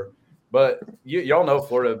 whatever. But y'all know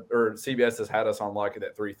Florida or CBS has had us on lock at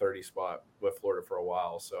that 3:30 spot with Florida for a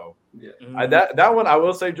while. So yeah. That one I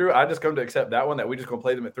will say, Drew, I just come to accept that one, that we just gonna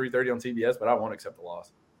play them at 3:30 on CBS, but I won't accept the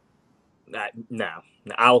loss. No,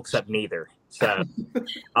 I'll accept neither. So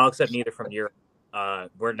I'll accept neither from your.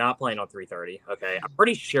 We're not playing on 3:30. Okay, I'm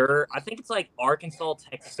pretty sure. I think it's like Arkansas,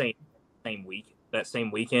 Texas same week, that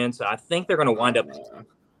same weekend. So I think they're going to wind up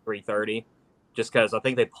 3:30, just because I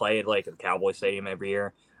think they play it like at the Cowboy Stadium every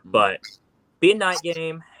year. But be a night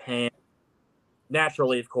game, and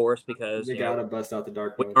naturally, of course, because you gotta bust out the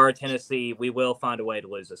dark we mode. are Tennessee, we will find a way to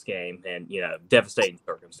lose this game, and devastating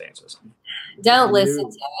circumstances. Don't listen to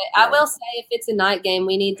it. I will say, if it's a night game,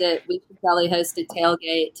 we should probably host a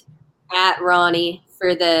tailgate at Ronnie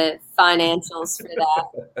for the financials for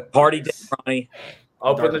that. Party day, Ronnie.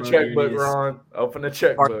 Open the checkbook, Ron. Open the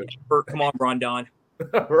checkbook. Come on, Rondon.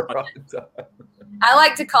 Rondon. I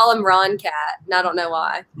like to call him Ron Cat, and I don't know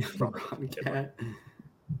why. Ron Cat.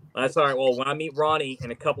 That's all right. Well, when I meet Ronnie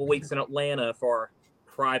in a couple weeks in Atlanta for our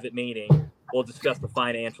private meeting, we'll discuss the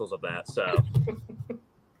financials of that. So,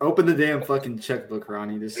 open the damn fucking checkbook,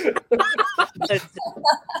 Ronnie. Just.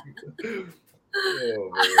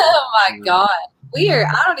 Oh my God.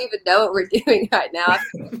 I don't even know what we're doing right now. I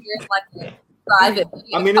feel like we're in like a private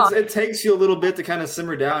meeting. I mean, it takes you a little bit to kind of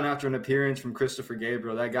simmer down after an appearance from Christopher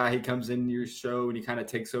Gabriel. That guy, he comes into your show and he kind of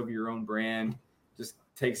takes over your own brand, just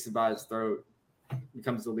takes it by his throat,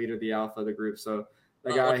 becomes the leader, the alpha of the group. So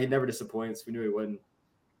that guy, he never disappoints. We knew he wouldn't.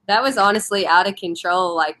 That was honestly out of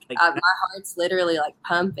control. Like my heart's literally like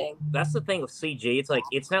pumping. That's the thing with CG. It's like,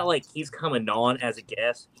 it's not like he's coming on as a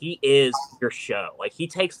guest. He is your show. Like, he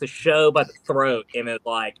takes the show by the throat and is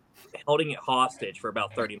like holding it hostage for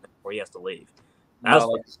about 30 minutes before he has to leave.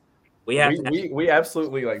 We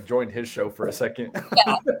absolutely like joined his show for a second.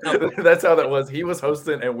 Yeah. That's how that was. He was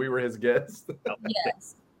hosting and we were his guests.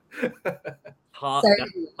 Yes. Top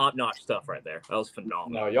notch stuff right there. That was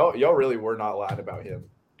phenomenal. No, y'all really were not lying about him.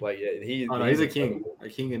 Like he's a king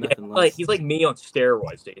and nothing less. Like, he's like me on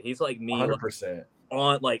steroids, dude. He's like me 100%. Like,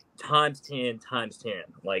 on like times 10.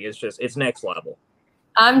 Like, it's next level.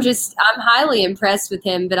 I'm highly impressed with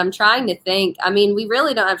him, but I'm trying to think. I mean, we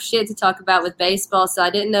really don't have shit to talk about with baseball, so I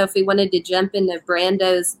didn't know if we wanted to jump into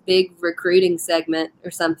Brando's big recruiting segment or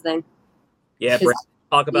something. Yeah,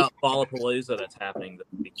 talk about Volapalooza that's happening this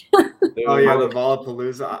week. Oh yeah, the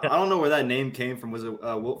Volapalooza. I don't know where that name came from. Was it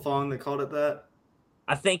Wiltfong that called it that?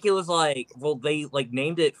 I think it was like, well, they like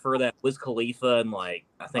named it for that Wiz Khalifa and like,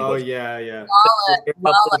 I think. Oh yeah. Yeah.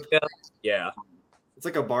 It's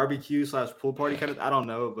like a barbecue / pool party kind of. I don't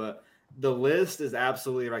know, but the list is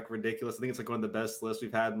absolutely like ridiculous. I think it's like one of the best lists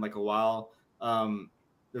we've had in like a while.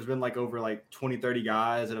 There's been like over like 20, 30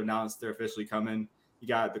 guys that have announced they're officially coming. You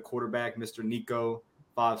got the quarterback, Mr. Nico,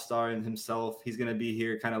 5-star in himself. He's going to be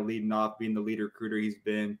here kind of leading off, being the lead recruiter he's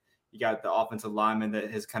been. You got the offensive lineman that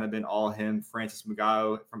has kind of been all him, Francis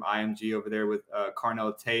Magayo from IMG over there with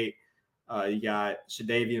Carnell Tate. You got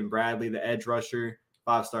Shadavian Bradley, the edge rusher,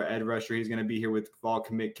 5-star edge rusher. He's going to be here with fall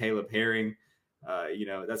commit Caleb Herring.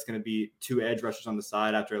 That's going to be 2 edge rushers on the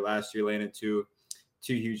side after last year landed two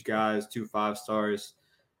huge guys, 2 5-stars,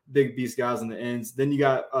 big beast guys on the ends. Then you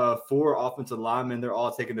got 4 offensive linemen. They're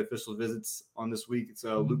all taking official visits on this week. It's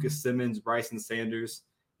Lucas Simmons, Bryson Sanders,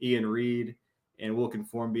 Ian Reed, and Wilkin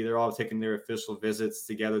Formby. They're all taking their official visits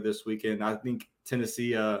together this weekend. I think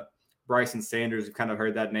Tennessee, Bryson Sanders, you've kind of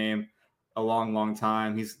heard that name a long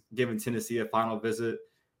time. He's given Tennessee a final visit.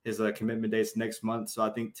 His commitment date's next month. So I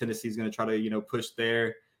think Tennessee's going to try to, push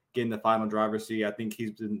there, get in the final driver's seat. I think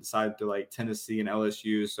he's been decided to like Tennessee and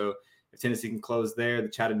LSU. So if Tennessee can close there, the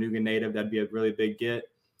Chattanooga native, that'd be a really big get.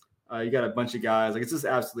 You got a bunch of guys. Like, it's just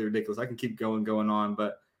absolutely ridiculous. I can keep going on,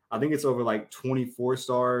 but I think it's over like 24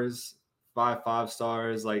 stars, 5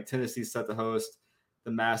 stars. Like, Tennessee set to host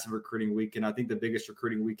the massive recruiting weekend. I think the biggest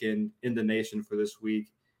recruiting weekend in the nation for this week.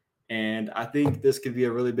 And I think this could be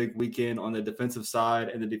a really big weekend on the defensive side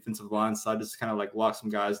and the defensive line side, just to kind of like lock some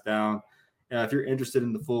guys down. If you're interested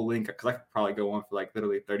in the full link, because I could probably go on for like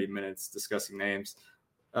literally 30 minutes discussing names.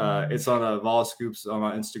 It's on Vol Scoops on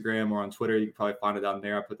my Instagram or on Twitter. You can probably find it down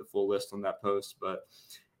there. I put the full list on that post, but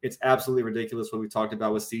it's absolutely ridiculous what we talked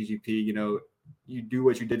about with CGP. You do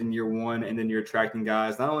what you did in year one, and then you're attracting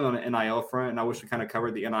guys, not only on the NIL front, and I wish we kind of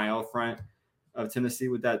covered the NIL front of Tennessee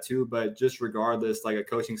with that too, but just regardless, like a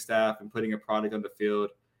coaching staff and putting a product on the field.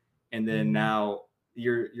 And then now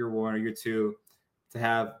year one or year two to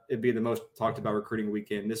have it be the most talked about recruiting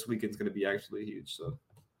weekend. This weekend's going to be actually huge. So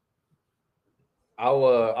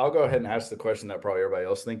I'll go ahead and ask the question that probably everybody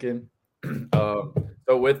else thinking. So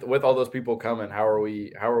with all those people coming, how are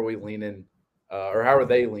we leaning or how are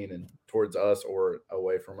they leaning towards us or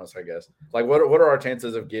away from us? I guess like what are our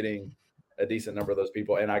chances of getting a decent number of those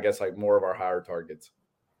people, and I guess like more of our higher targets?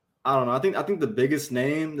 I don't know. I think the biggest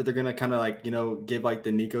name that they're gonna kind of like give like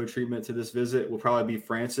the Nico treatment to this visit will probably be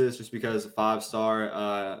Francis, just because a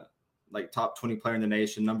 5-star, like top 20 player in the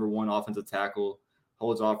nation, number 1 offensive tackle,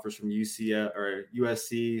 holds offers from UCF or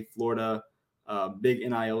USC, Florida, big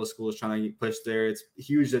NIL schools trying to push there. It's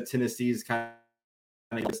huge that Tennessee's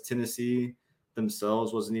Tennessee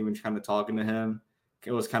themselves wasn't even kind of talking to him.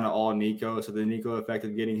 It was kind of all Nico. So the Nico effect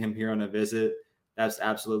of getting him here on a visit, that's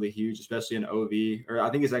absolutely huge, especially an OV, or I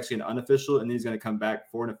think it's actually an unofficial, and then he's going to come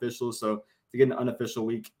back for an official. So to get an unofficial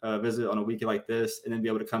week visit on a weekend like this, and then be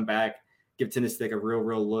able to come back, give Tennessee like a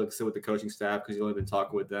real look, sit with the coaching staff because you've only been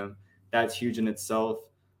talking with them. That's huge in itself.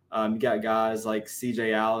 You got guys like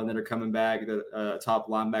CJ Allen that are coming back, the top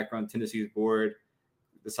linebacker on Tennessee's board,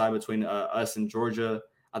 decide between us and Georgia.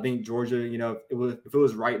 I think Georgia, if it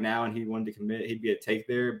was right now and he wanted to commit, he'd be a take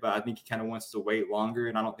there. But I think he kind of wants to wait longer,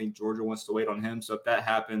 and I don't think Georgia wants to wait on him. So if that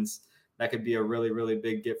happens, that could be a really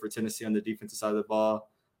big get for Tennessee on the defensive side of the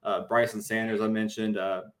ball. Bryson Sanders, I mentioned,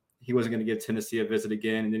 he wasn't going to give Tennessee a visit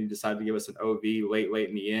again, and then he decided to give us an OV late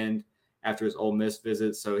in the end after his Ole Miss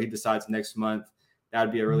visit. So he decides next month. That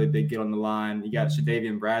would be a really big get on the line. You got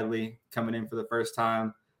Shadavian Bradley coming in for the first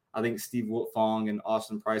time. I think Steve Wiltfong and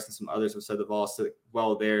Austin Price and some others have said the ball sit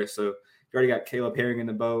well there. So you already got Caleb Herring in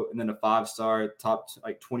the boat, and then a 5-star top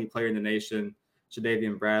 20 player in the nation,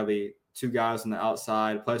 Shadavian Bradley, 2 guys on the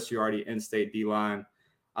outside, plus you're already in-state D-line.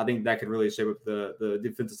 I think that could really shape up the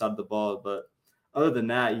defensive side of the ball. But other than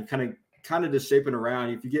that, you kind of just shaping around.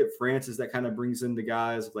 If you get Francis, that kind of brings in the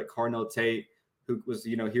guys like Carnell Tate, who was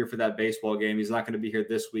here for that baseball game. He's not going to be here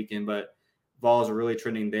this weekend, but Vols are really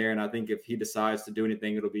trending there. And I think if he decides to do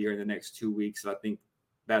anything, it'll be here in the next 2 weeks. And I think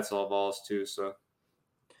that's all Vols too. So.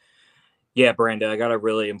 Yeah, Brenda, I got a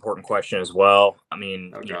really important question as well. I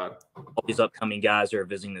mean, God. All these upcoming guys are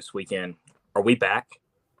visiting this weekend. Are we back?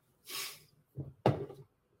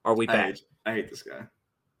 Are we back? I hate this guy.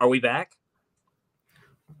 Are we back?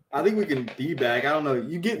 I think we can be back. I don't know.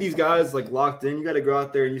 You get these guys like locked in. You got to go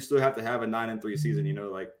out there, and you still have to have a 9-3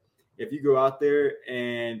 season. Like if you go out there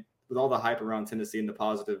and with all the hype around Tennessee and the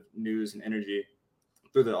positive news and energy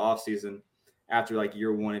through the offseason after like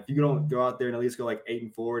year 1, if you don't go out there and at least go like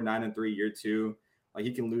 8-4, 9-3 year 2, like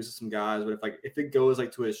you can lose to some guys. But if it goes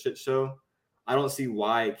like to a shit show, I don't see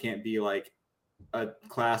why it can't be like a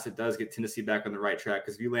class that does get Tennessee back on the right track.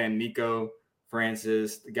 Because if you land Nico,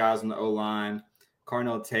 Francis, the guys on the O-line,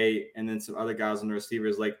 Carnell Tate, and then some other guys on the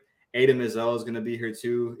receivers, like Adam Izell is going to be here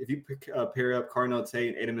too. If you pair up Carnell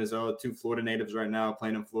Tate and Adam Izell, 2 Florida natives right now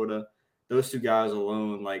playing in Florida, those 2 guys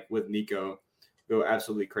alone, like with Nico, go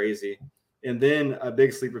absolutely crazy. And then a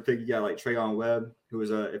big sleeper pick, you got like Trayon Webb, who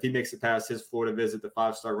is if he makes it past his Florida visit, the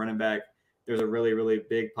 5-star running back, there's a really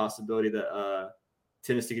big possibility that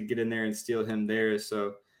Tennessee could get in there and steal him there.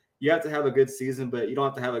 So you have to have a good season, but you don't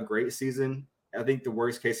have to have a great season. I think the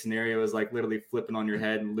worst case scenario is like literally flipping on your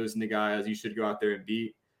head and losing the guys you should go out there and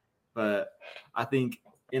beat. But I think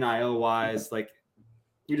NIL wise, like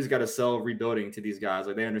you just got to sell rebuilding to these guys.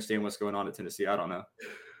 Like they understand what's going on at Tennessee. I don't know.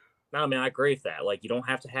 No, I mean, I agree with that. Like you don't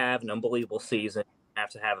have to have an unbelievable season. You have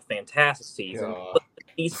to have a fantastic season. But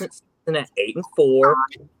a decent season at 8-4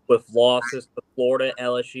 with losses to Florida,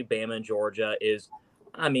 LSU, Bama, and Georgia is,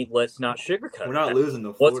 I mean, let's not sugarcoat it. We're not losing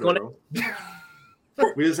to Florida.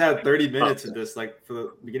 We just had 30 minutes of this, like for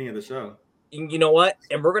the beginning of the show. You know what?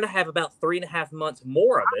 And we're going to have about 3.5 months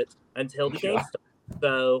more of it until the game starts.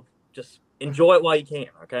 So just enjoy it while you can,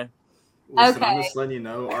 okay? Listen, I'm just letting you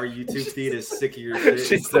know, our YouTube feed is sick of your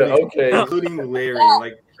shit. Including Larry.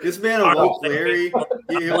 Like, this man awoke Larry.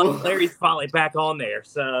 Larry's finally back on there,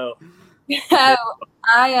 so.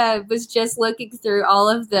 I was just looking through all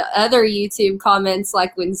of the other YouTube comments,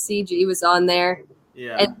 like when CG was on there.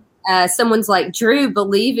 Yeah. And someone's like, Drew,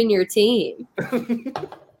 believe in your team.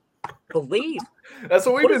 Believe? That's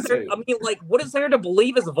what we've been saying. I mean, like, what is there to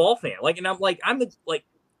believe as a Vol fan? Like,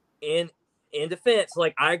 and in defense,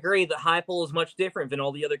 like, I agree that Heupel is much different than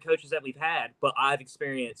all the other coaches that we've had, but I've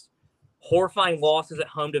experienced horrifying losses at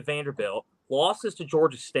home to Vanderbilt, losses to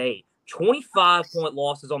Georgia State, 25-point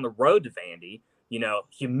losses on the road to Vandy,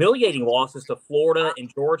 humiliating losses to Florida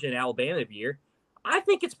and Georgia and Alabama every year. I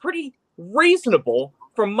think it's pretty reasonable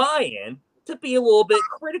from my end to be a little bit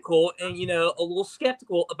critical and, a little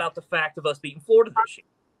skeptical about the fact of us beating Florida this year.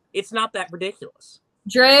 It's not that ridiculous.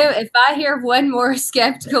 Drew, if I hear one more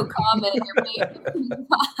skeptical comment, you're making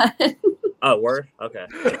fun. Oh, word? Okay.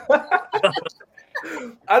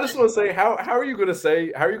 I just want to say, how are you going to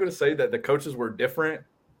say that the coaches were different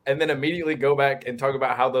and then immediately go back and talk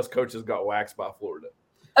about how those coaches got waxed by Florida.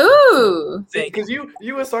 Ooh. Because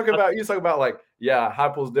you was talking about like, yeah,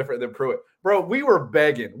 Heupel's different than Pruitt. Bro, we were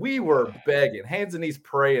begging, hands and knees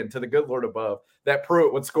praying to the good Lord above that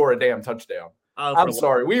Pruitt would score a damn touchdown. I'm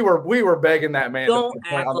sorry. We were begging that man to put a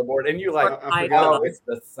point on the board. And you like, oh, it's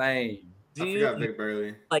the same. I forgot Vic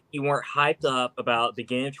Burley. Like you weren't hyped up about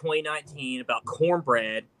beginning of 2019, about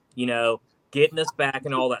cornbread, getting us back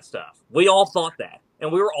and all that stuff. We all thought that. And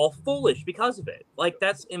we were all foolish because of it. Like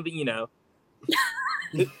that's,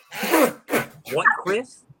 what,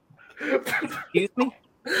 Chris? Excuse me?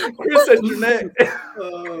 Chris at your neck.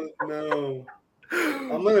 Oh, no.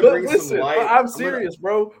 I'm gonna bring some light. I'm serious,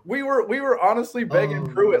 bro. We were honestly begging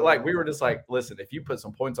Pruitt. Like we were just like, listen, if you put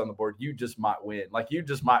some points on the board, you just might win. Like you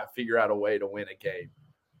just might figure out a way to win a game.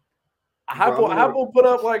 Heupel put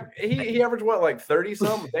up like he averaged what, like 30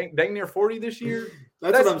 something, dang near 40 this year.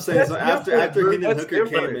 That's what I'm saying. So after Hendon Hooker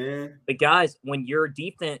came in, but guys, when your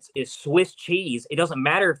defense is Swiss cheese, it doesn't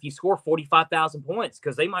matter if you score 45,000 points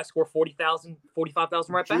because they might score 45,000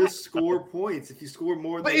 right back. Just score points. If you score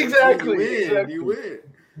more than you win.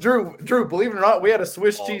 Drew, believe it or not, we had a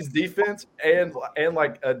Swiss cheese defense and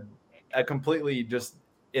like a completely just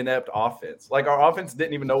inept offense. Like our offense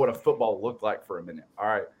didn't even know what a football looked like for a minute. All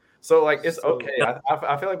right. So, like, it's okay.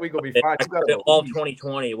 I feel like we going to be fine. All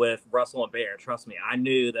 2020 with Russell and Bear. Trust me, I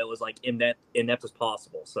knew that was, like, inept as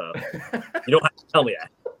possible. So, you don't have to tell me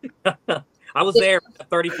that. I was there at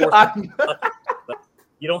 34.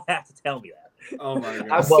 You don't have to tell me that. Oh, my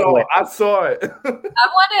God. I saw it.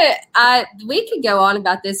 We could go on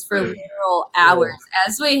about this for literal hours,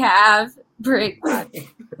 as we have. Brick. Get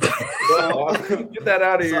that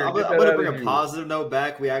out of here. I'm going to bring a positive note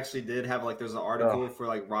back. We actually did have, like, there's an article for,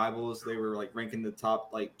 like, Rivals. They were, like, ranking the top,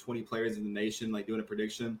 like, 20 players in the nation, like, doing a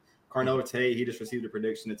prediction. Carnell Tate, he just received a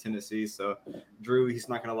prediction to Tennessee. So, Drew, he's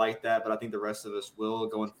not going to like that, but I think the rest of us will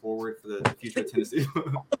going forward for the future of Tennessee.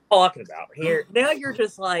 Talking about here. Now you're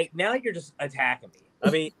just attacking me. I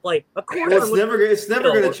mean, like, of course. Well, it's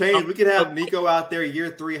never going to change. We could have Nico out there, year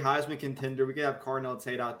 3 Heisman contender. We could have Carnell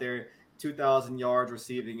Tate out there, 2,000 yards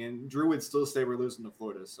receiving, and Drew would still say we're losing to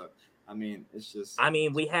Florida. So, I mean, it's just. I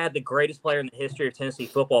mean, we had the greatest player in the history of Tennessee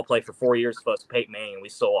football play for 4 years for us, Peyton Manning, and we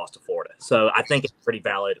still lost to Florida. So I think it's pretty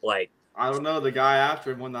valid. Like, I don't know. The guy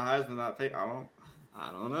after him won the Heisman. I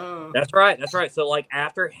don't know. That's right. So, like,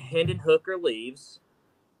 after Hendon Hooker leaves,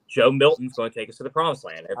 Joe Milton's going to take us to the promised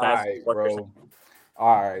land. If that's what you're saying.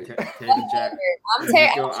 All right. I'm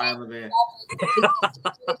terrible. Go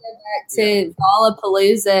back to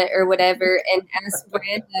Lollapalooza or whatever and ask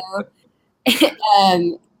Brando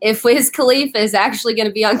if Wiz Khalifa is actually going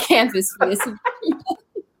to be on campus for this.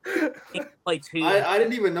 I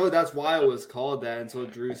didn't even know that's why it was called that until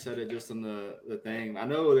Drew said it just on the thing. I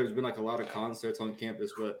know there's been like a lot of concerts on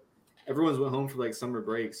campus, but everyone's went home for like summer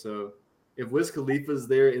break, so. If Wiz Khalifa's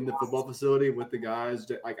there in the football facility with the guys,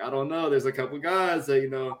 like I don't know, there's a couple guys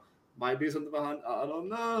that might do something behind. I don't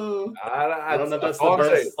know. I don't know if that's the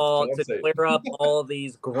best. To clear up all of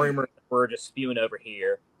these rumors that we're just spewing over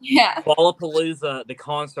here. Yeah. Lollapalooza, the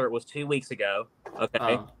concert was 2 weeks ago.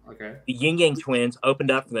 Okay. Okay. The Ying Yang Twins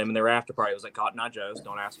opened up for them, and their after party was at Cotton Eye Joe's.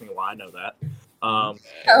 Don't ask me why I know that.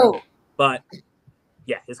 But.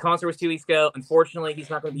 Yeah, his concert was 2 weeks ago. Unfortunately, he's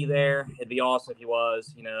not going to be there. It'd be awesome if he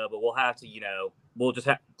was, but we'll have to, we'll just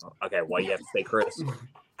have. Okay, why you have to say Chris?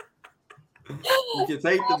 You can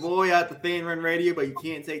take the boy out the Fan Run Radio, but you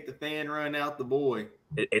can't take the fan run out the boy.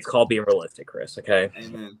 It's called being realistic, Chris. Okay.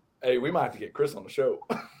 Amen. Hey, we might have to get Chris on the show.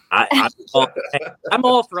 I'm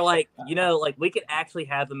all for we could actually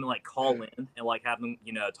have them call in and have them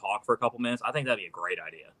talk for a couple minutes. I think that'd be a great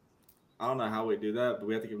idea. I don't know how we do that, but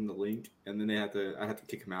we have to give them the link, and then I have to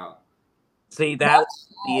kick them out. See, that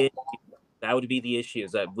would be the issue,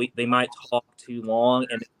 is that they might talk too long,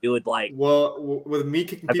 and it would Well, with me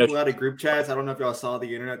kicking people out of group chats, I don't know if y'all saw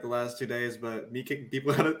the internet the last 2 days, but me kicking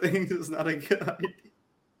people out of things is not a good idea.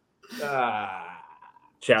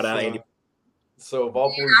 Shout out, Andy. So,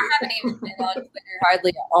 I haven't even been on Twitter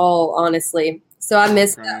hardly at all, honestly. So I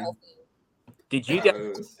missed that whole thing. Did you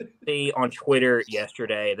guys see on Twitter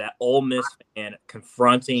yesterday that Ole Miss fan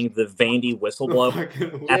confronting the Vandy whistleblower?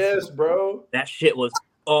 Yes, bro. That shit was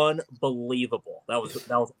unbelievable. That was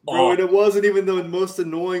awesome. Bro, and it wasn't even the most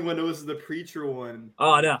annoying one. It was the preacher one.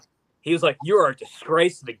 Oh, no. He was like, "You're a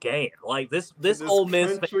disgrace to the game." Like, this Ole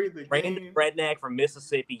Miss fan, random redneck from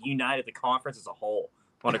Mississippi, united the conference as a whole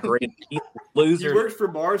on a great loser. He works for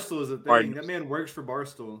Barstool is a thing. That man works for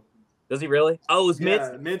Barstool. Does he really? Oh, it was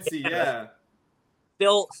Mincy, yeah.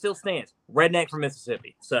 Still stands. Redneck from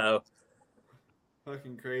Mississippi. So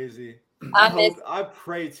fucking crazy. I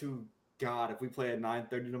pray to God, if we play at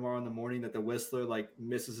 9:30 tomorrow in the morning, that the Whistler like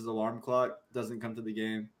misses his alarm clock, doesn't come to the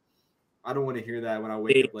game. I don't want to hear that when I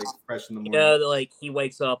wake up like fresh in the morning. You know, like he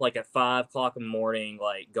wakes up like at 5 o'clock in the morning,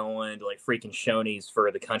 like going to like freaking Shoney's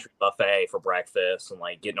for the country buffet for breakfast and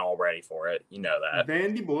like getting all ready for it. You know that.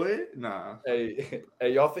 Vandy boy, nah. Hey,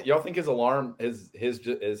 y'all think his alarm is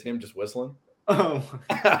him just whistling? Oh,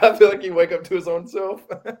 I feel like he wake up to his own self.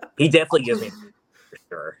 He definitely gives me for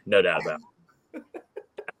sure, no doubt about it.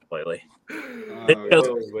 Completely.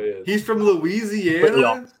 He's from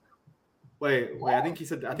Louisiana. Wait. I think he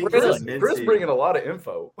said Mincy. Chris bringing a lot of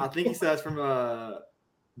info. I think he said that's from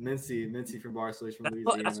Mincy from Barcelona, from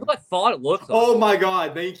Louisiana. That's what I thought it looked like. Oh my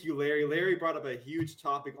God! Thank you, Larry. Larry brought up a huge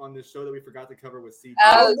topic on this show that we forgot to cover with CJ.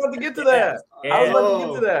 I was about to get to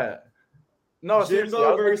that. No,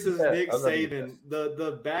 Jimbo versus Nick Saban.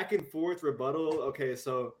 The back and forth rebuttal. Okay,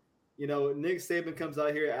 so Nick Saban comes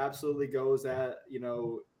out here, absolutely goes at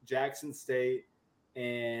Jackson State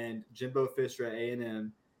and Jimbo Fisher at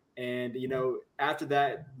A&M. And, after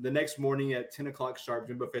that, the next morning at 10 o'clock sharp,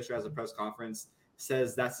 Jimbo Fisher has a press conference,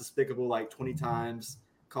 says that's despicable like 20 times,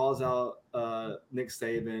 calls out Nick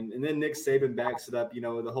Saban. And then Nick Saban backs it up.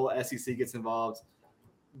 The whole SEC gets involved.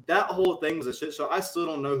 That whole thing was a shit show. I still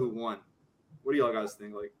don't know who won. What do y'all guys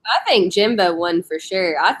think? Like, I think Jimbo won for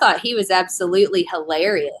sure. I thought he was absolutely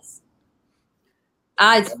hilarious.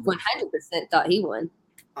 I 100% thought he won.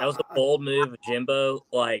 That was a bold move of Jimbo,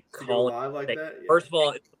 like calling. Like that? Yeah. First of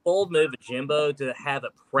all, it's a bold move of Jimbo to have a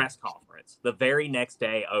press conference the very next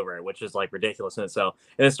day over it, which is like ridiculous in itself.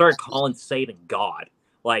 And then started calling Saban God,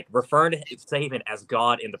 like referring to Saban as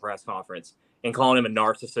God in the press conference and calling him a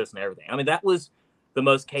narcissist and everything. I mean, that was the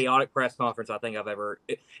most chaotic press conference I think I've ever.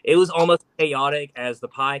 It was almost chaotic as the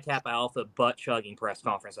Pi Kappa Alpha butt chugging press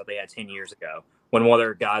conference that they had 10 years ago when one of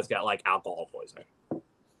their guys got like alcohol poisoning.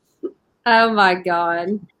 Oh my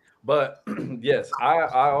God. But yes,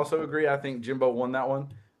 I also agree. I think Jimbo won that one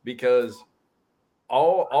because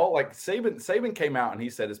all like Saban came out and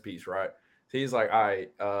he said his piece, right? So he's like, all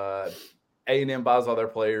right, A&M buys all their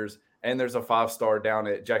players, and there's a 5-star down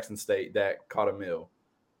at Jackson State that caught a mill.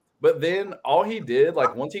 But then all he did,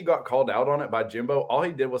 like once he got called out on it by Jimbo, all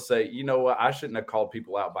he did was say, you know what, I shouldn't have called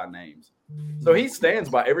people out by names. So he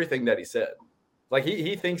stands by everything that he said. Like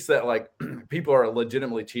he thinks that like people are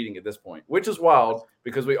legitimately cheating at this point, which is wild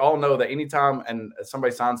because we all know that anytime and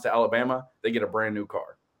somebody signs to Alabama, they get a brand new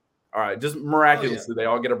car. All right, just miraculously, They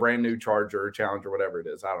all get a brand new Charger or Challenger, whatever it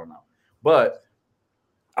is. I don't know, but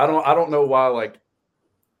I don't know why. Like,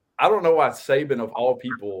 I don't know why Saban of all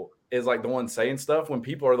people is like the one saying stuff when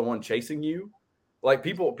people are the one chasing you. Like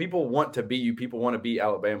people want to be you. People want to be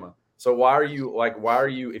Alabama. So why are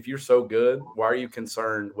you if you're so good? Why are you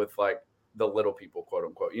concerned with like the little people, quote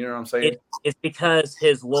unquote? You know what I'm saying? It's because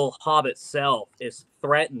his little hobbit self is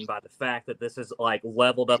threatened by the fact that this is like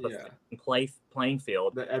leveled up a playing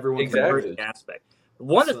field. That everyone exactly aspect.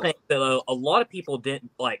 One of the things that a lot of people didn't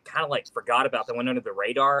like, kind of like forgot about that went under the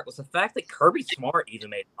radar was the fact that Kirby Smart even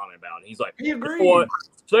made a comment about it. He's like, he agreed.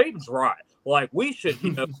 Saban's right. Like we should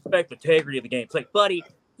respect the integrity of the game. It's like, buddy,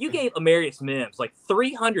 you gave Amarius Mims like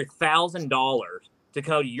 $300,000 to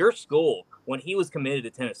come to your school when he was committed to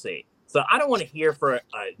Tennessee. So I don't want to hear for a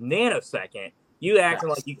nanosecond you acting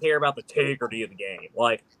like you care about the integrity of the game.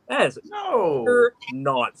 Like that is pure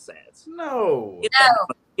nonsense. No.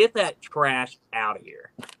 Get that trash out of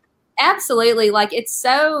here. Absolutely. Like it's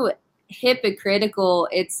so hypocritical.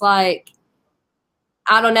 It's like,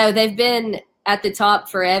 I don't know. They've been at the top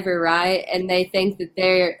forever, right? And they think that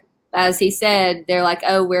they're, as he said, they're like,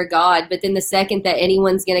 oh, we're God. But then the second that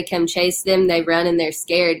anyone's going to come chase them, they run and they're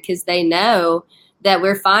scared because they know that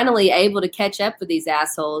we're finally able to catch up with these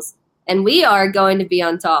assholes. And we are going to be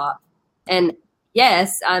on top. And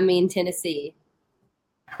yes, I mean Tennessee.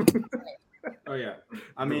 Oh, yeah.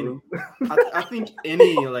 I mean, I think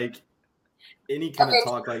any kind of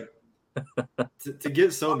talk, like, to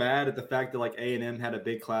get so mad at the fact that, like, A&M had a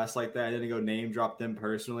big class like that and then go name drop them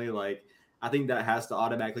personally, like, I think that has to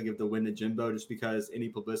automatically give the win to Jimbo just because any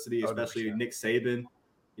publicity, especially 100%. Nick Saban,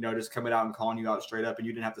 just coming out and calling you out straight up and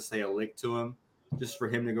you didn't have to say a lick to him. Just for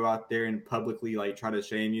him to go out there and publicly like try to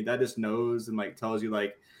shame you, that just knows and like tells you,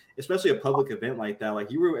 like, especially a public event like that,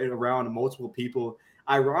 like you were around multiple people,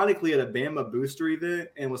 ironically at a Bama booster event,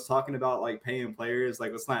 and was talking about like paying players.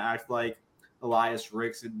 Like, let's not act like Elias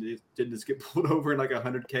Ricks didn't just get pulled over in like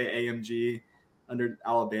 $100K AMG under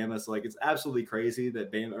Alabama. So like it's absolutely crazy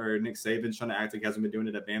that Bama or Nick Saban's trying to act like he hasn't been doing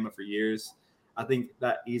it at Bama for years. I think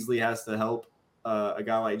that easily has to help a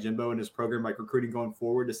guy like Jimbo and his program, like recruiting going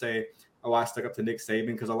forward, to say, oh, I stuck up to Nick Saban,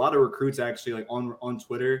 because a lot of recruits actually like on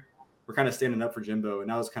Twitter were kind of standing up for Jimbo, and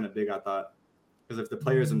that was kind of big, I thought. Because if the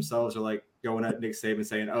players themselves are like going at Nick Saban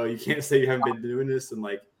saying, "Oh, you can't say you haven't been doing this," and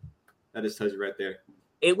like that just tells you right there.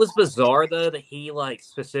 It was bizarre though that he like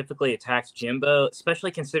specifically attacked Jimbo,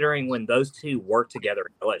 especially considering when those two worked together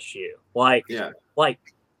at LSU. Like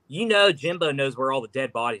Jimbo knows where all the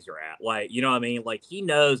dead bodies are at. Like, you know what I mean? Like he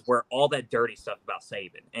knows where all that dirty stuff about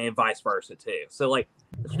Saban and vice versa too. So like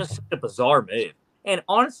it's just such a bizarre move. And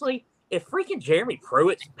honestly, if freaking Jeremy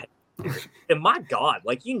Pruitt's and my God,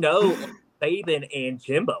 like Saban and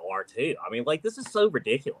Jimbo are too. I mean, like this is so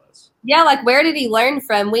ridiculous. Yeah, like where did he learn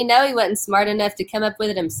from? We know he wasn't smart enough to come up with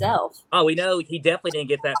it himself. Oh, we know he definitely didn't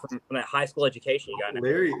get that from that high school education he got.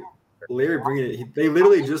 Larry bringing it. They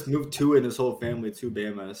literally just moved Tua and his whole family to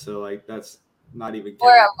Bama, so like that's not even. Or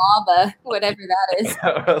Alaba, whatever that is.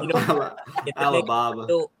 Alabama.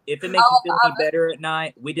 If it makes you feel any better at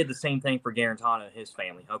night, we did the same thing for Garantano and his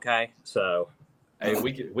family. Okay, so hey,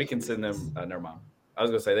 we can send them. Never mind. I was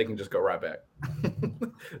gonna say they can just go right back.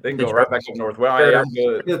 They can go right back up north. Well, I'm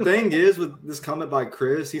good. The thing is with this comment by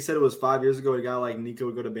Chris, he said it was 5 years ago a guy like Nico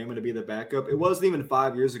would go to Bama to be the backup. It wasn't even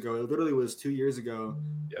 5 years ago. It literally was 2 years ago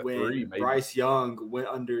when Bryce Young went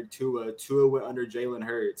under Tua. Tua went under Jalen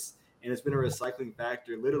Hurts. And it's been a recycling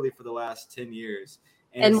factor literally for the last 10 years.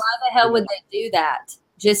 And why the hell would they do that?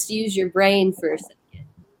 Just use your brain for a second.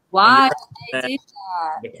 Why would they do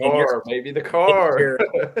that? The car, maybe the car.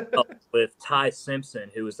 With Ty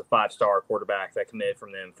Simpson, who was the 5-star quarterback that committed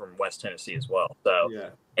from them from West Tennessee as well. So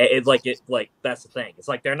it's like that's the thing. It's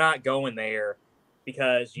like they're not going there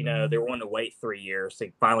because they wanting to wait 3 years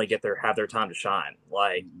to finally have their time to shine.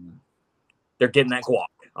 Like they're getting that guac.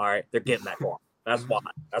 All right, they're getting that guac. That's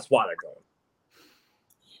why they're going.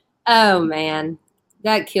 Oh man,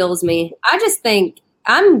 that kills me.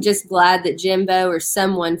 I'm just glad that Jimbo or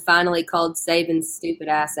someone finally called Saban's stupid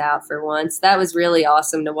ass out for once. That was really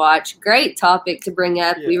awesome to watch. Great topic to bring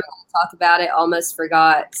up. Yeah. We were going to talk about it, almost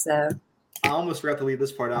forgot. So I almost forgot to leave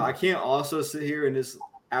this part out. I can't also sit here and just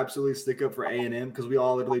absolutely stick up for A&M because we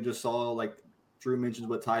all literally just saw, like Drew mentioned,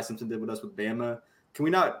 what Ty Simpson did with us with Bama. Can we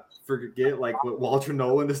not forget like what Walter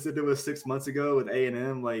Nolan just did to us 6 months ago with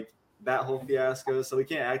A&M, like that whole fiasco? So we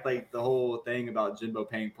can't act like the whole thing about Jimbo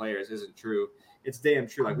paying players isn't true. It's damn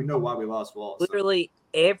true. Like we know why we lost Walt. Literally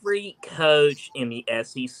every coach in the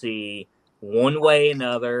SEC, one way or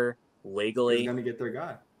another, legally, is going to get their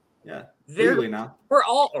guy. Yeah, legally now.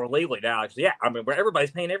 Legally now. Actually, yeah. I mean, where everybody's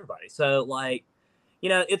paying everybody. So like,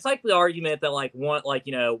 it's like the argument that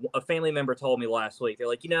a family member told me last week. They're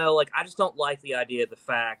like, I just don't like the idea of the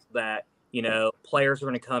fact that, players are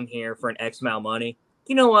going to come here for an X amount of money.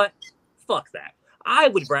 You know what? Fuck that. I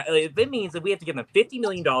would, if it means that we have to give them $50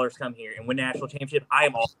 million to come here and win national championship, I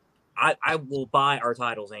will buy our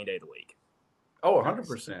titles any day of the week. Oh,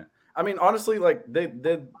 100%. I mean, honestly, like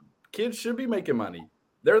the kids should be making money.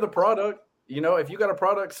 They're the product. If you got a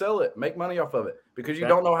product, sell it, make money off of it because you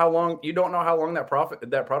don't know how long that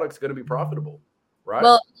product's going to be profitable, right?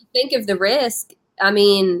 Well, think of the risk. I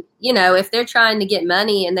mean, if they're trying to get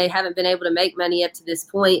money and they haven't been able to make money up to this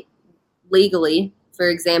point legally, for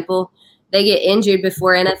example, they get injured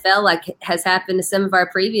before NFL, like has happened to some of our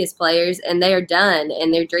previous players, and they are done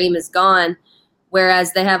and their dream is gone.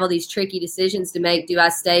 Whereas they have all these tricky decisions to make. Do I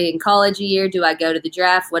stay in college a year? Do I go to the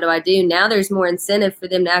draft? What do I do? Now there's more incentive for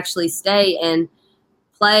them to actually stay and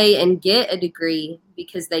play and get a degree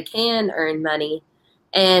because they can earn money.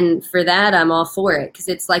 And for that, I'm all for it because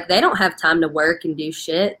it's like they don't have time to work and do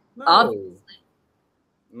shit. No. Obviously.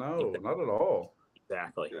 No, not at all.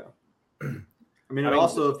 Exactly. Yeah. I mean, it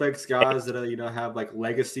also affects guys that have like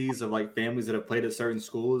legacies of like families that have played at certain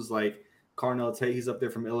schools, like Carnell Tate. He's up there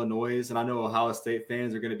from Illinois, and I know Ohio State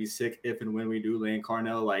fans are going to be sick if and when we do land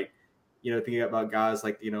Carnell. Like, thinking about guys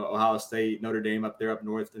like Ohio State, Notre Dame up there up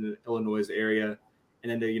north in the Illinois area,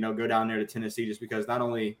 and then to go down there to Tennessee just because not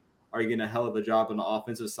only are you getting a hell of a job on the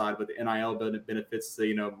offensive side, but the NIL benefits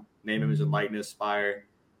the name, image, and likeness, Spire,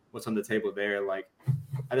 what's on the table there. Like,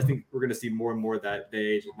 I just think we're going to see more and more of that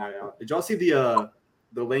day. Did y'all see the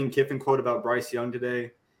Lane Kiffin quote about Bryce Young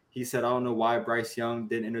today? He said, I don't know why Bryce Young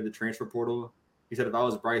didn't enter the transfer portal. He said, if I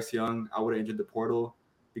was Bryce Young, I would have entered the portal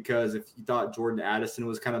because if you thought Jordan Addison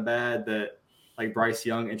was kind of bad, that like Bryce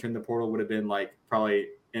Young entering the portal would have been like probably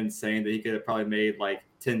insane, that he could have probably made like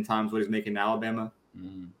 10 times what he's making in Alabama.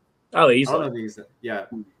 Mm. Oh, easily. I don't know yeah.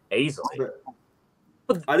 Easily.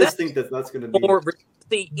 But I just think that's going to be –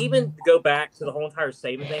 See, even to go back to the whole entire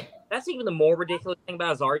Saban thing, that's even the more ridiculous thing about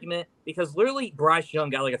his argument because literally Bryce Young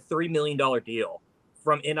got like a $3 million deal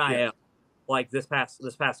from NIL like this past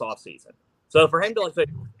offseason. So for him to like say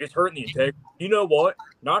it's hurting the integrity, you know what?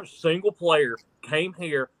 Not a single player came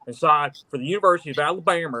here and signed for the University of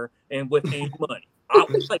Alabama and with any money. I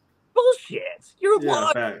was like, bullshit. You're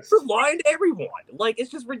lying. Facts. You're lying to everyone. Like, it's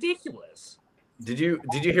just ridiculous. Did you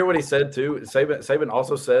hear what he said too? Saban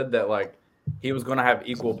also said that like he was going to have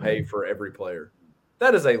equal pay for every player.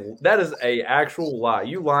 That is a actual lie.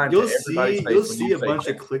 You lying to everybody's face. You'll see a bunch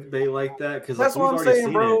of clickbait like that because that's what I'm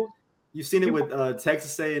saying, bro. You've seen it with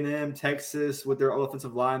Texas A&M, Texas with their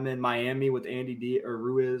offensive linemen, Miami with Andy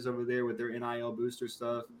Ruiz over there with their NIL booster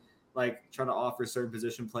stuff, like trying to offer certain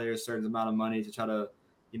position players certain amount of money to try to,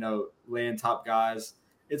 land top guys.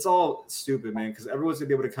 It's all stupid, man, because everyone's going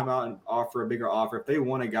to be able to come out and offer a bigger offer. If they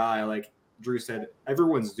want a guy, like Drew said,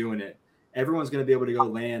 everyone's doing it. Everyone's going to be able to go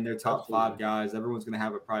land their top 5 guys. Everyone's going to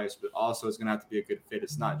have a price, but also it's going to have to be a good fit.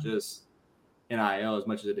 It's not just NIL as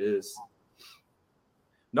much as it is.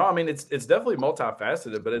 No, I mean, it's definitely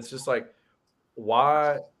multifaceted, but it's just like,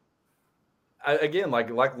 why? Again, like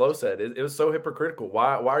Lo said, it was so hypocritical.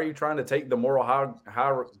 Why are you trying to take the moral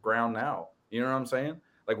high ground now? You know what I'm saying?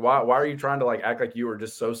 Like, why are you trying to like act like you are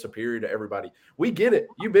just so superior to everybody? We get it.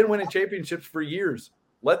 You've been winning championships for years.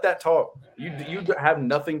 Let that talk. You have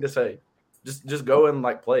nothing to say. Just go and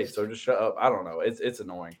like play. So just shut up. I don't know. It's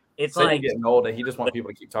annoying. It's like getting old and he just wants people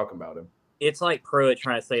to keep talking about him. It's like Pruitt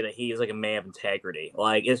trying to say that he is like a man of integrity.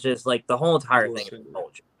 Like, it's just like the whole entire thing is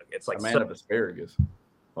bullshit. It's like a man of asparagus.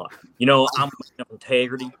 I'm a man of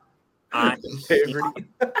integrity. Integrity.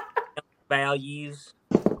 Values.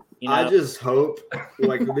 I just hope,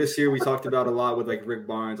 like this year we talked about a lot with like Rick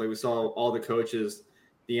Barnes. Like we saw all the coaches,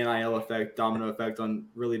 the NIL effect, domino effect on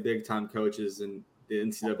really big time coaches and the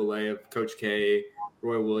NCAA of Coach K,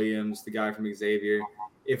 Roy Williams, the guy from Xavier.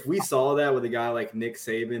 If we saw that with a guy like Nick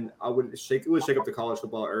Saban, it would shake up the college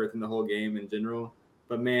football earth and the whole game in general.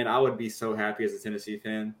 But man, I would be so happy as a Tennessee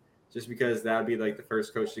fan, just because that would be like the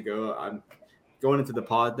first coach to go. I'm going into the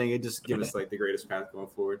pod thing. It just gives us like the greatest path going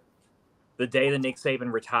forward. The day that Nick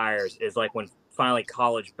Saban retires is like when finally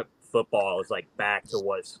college football is like back to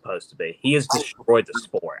what it's supposed to be. He has destroyed the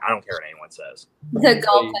sport. I don't care what anyone says. The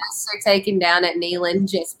goalposts are taken down at Neyland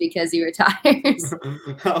just because he retires.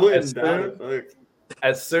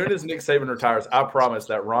 As soon as Nick Saban retires, I promise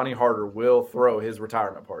that Ronnie Harder will throw his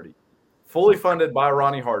retirement party. Fully funded by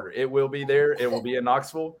Ronnie Harder. It will be there. It will be in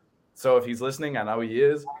Knoxville. So if he's listening, I know he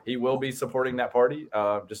is. He will be supporting that party.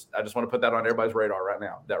 I just want to put that on everybody's radar right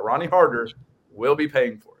now, that Ronnie Harder will be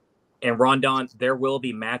paying for it. And Rondon, there will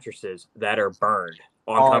be mattresses that are burned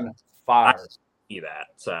on fire. I see that.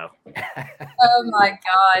 So. Oh my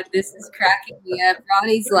God, this is cracking me up.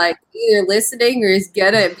 Ronnie's like either listening or is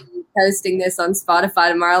gonna be posting this on Spotify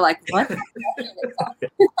tomorrow. Like, what?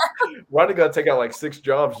 Ronnie got to take out like 6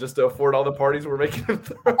 jobs just to afford all the parties we're making him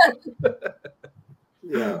throw.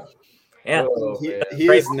 Yeah. Oh, he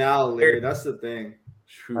is now, Larry. That's the thing.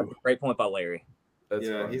 That's a great point by Larry. That's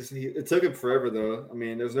funny. It took him forever, though. I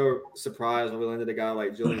mean, there's no surprise when we landed a guy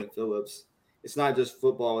like Julian Phillips. It's not just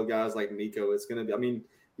football with guys like Nico. It's going to be – I mean,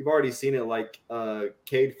 you've already seen it like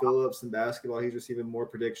Cade Phillips in basketball. He's receiving more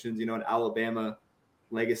predictions, in Alabama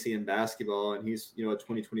legacy in basketball. And he's, a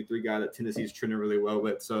 2023 guy that Tennessee's trending really well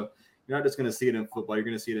with. So you're not just going to see it in football. You're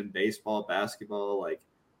going to see it in baseball, basketball. Like,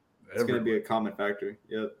 it's going to be a common factor.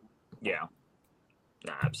 Yep. Yeah.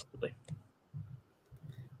 No, absolutely.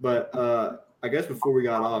 But I guess before we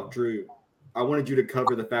got off, Drew, I wanted you to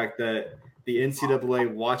cover the fact that the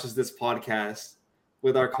NCAA watches this podcast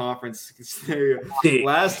with our conference scenario.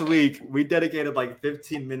 Last week, we dedicated like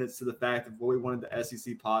 15 minutes to the fact of what we wanted the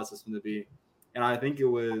SEC pod system to be. And I think it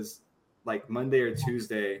was like Monday or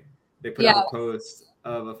Tuesday, they put out a post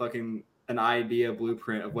of an idea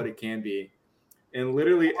blueprint of what it can be. And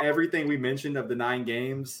literally everything we mentioned of the 9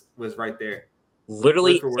 games was right there.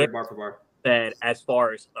 Literally, word for word, bar for bar. Said as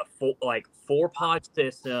far as a 4-pod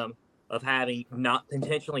system of having not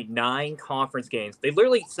potentially 9 conference games. They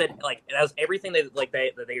literally said like that was everything that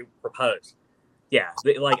they proposed. Yeah,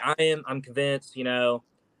 I'm convinced.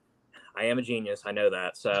 I am a genius. I know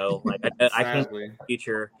that. So like I can't the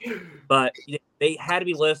future, but they had to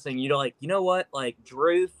be listening. You know what? Like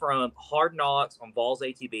Drew from Hard Knocks on Vols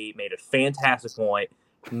ATB made a fantastic point.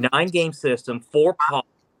 9-game system, 4 pods.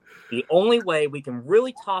 The only way we can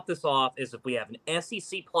really top this off is if we have an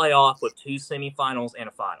SEC playoff with 2 semifinals and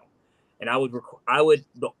a final. And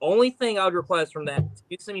the only thing I would request from that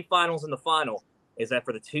 2 semifinals and the final is that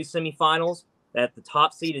for the 2 semifinals, that the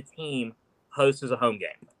top seeded team hosts as a home game.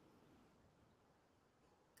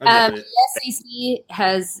 The SEC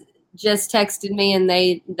has just texted me and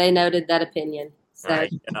they noted that opinion. So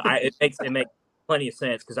it makes plenty of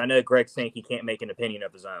sense because I know Greg Sankey can't make an opinion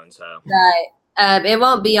of his own. So right, it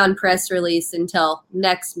won't be on press release until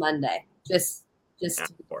next Monday. Just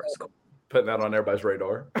putting that on everybody's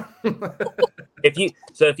radar. If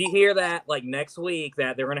you hear that like next week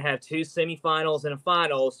that they're going to have 2 semifinals and a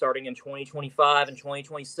final starting in 2025 and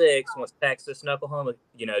 2026 once Texas and Oklahoma,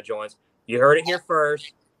 joins, you heard it here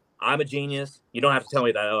first. I'm a genius. You don't have to tell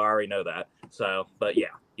me that. I already know that. So, but yeah,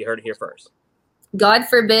 you heard it here first. God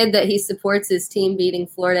forbid that he supports his team beating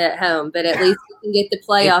Florida at home, but at least he can get the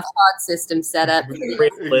playoff pod system set up.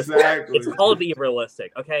 Exactly. It's called being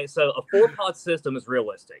realistic. Okay, so a 4-pod system is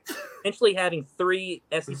realistic. Potentially having 3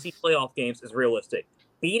 SEC playoff games is realistic.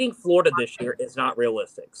 Beating Florida this year is not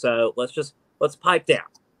realistic. So let's pipe down.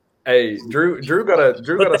 Hey, Drew got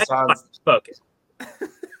a sign. Spoken.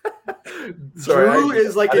 Drew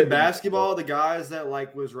is like in basketball, the guys that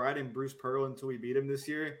like was riding Bruce Pearl until we beat him this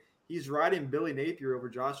year. He's riding Billy Napier over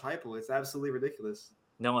Josh Heupel. It's absolutely ridiculous.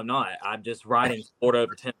 No, I'm not. I'm just riding Florida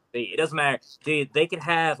over Tennessee. It doesn't matter. Dude, they could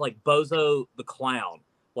have like Bozo the Clown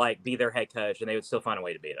like be their head coach and they would still find a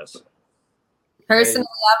way to beat us. Personally,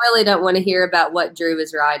 I really don't want to hear about what Drew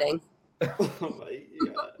is riding. Oh my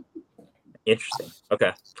God. Interesting.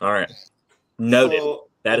 Okay. All right. Noted. So,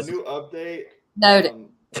 that is a new update. Noted.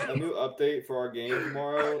 A new update for our game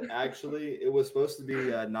tomorrow. Actually, it was supposed to be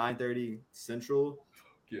 9:30 Central.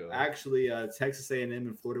 Yeah. Actually, Texas A&M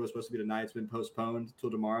and Florida was supposed to be tonight. It's been postponed till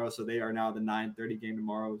tomorrow, so they are now the 9:30 game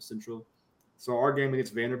tomorrow Central. So our game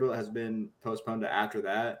against Vanderbilt has been postponed to after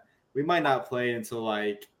that. We might not play until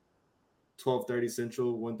like 12:30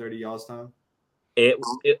 Central, 1:30 y'all's time.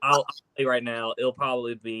 I'll tell you right now, it'll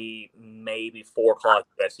probably be maybe 4:00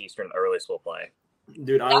 U.S. Eastern, the earliest we'll play.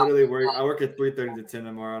 Dude, I literally work. I work at 3:30 to 10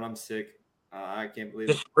 tomorrow, and I'm sick. I can't believe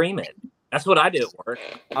Just it. stream it. That's what I do at work.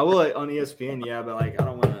 I will on ESPN, yeah, but like I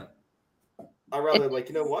don't want to. I rather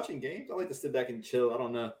watching games. I like to sit back and chill. I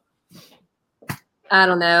don't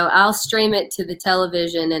know. I'll stream it to the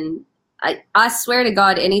television, and I swear to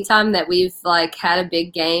God, anytime that we've like had a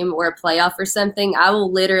big game or a playoff or something, I will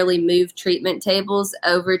literally move treatment tables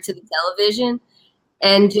over to the television,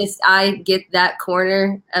 and I get that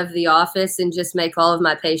corner of the office and just make all of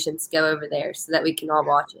my patients go over there so that we can all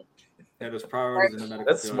watch it. Yeah, there's priorities in the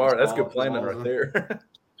medical That's field. smart. That's good planning right there.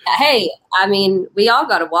 Hey, I mean, we all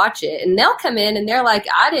got to watch it, and they'll come in and they're like,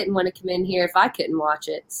 I didn't want to come in here if I couldn't watch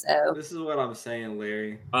it. So This is what I'm saying,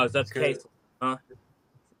 Larry. Oh, is that the case? Huh?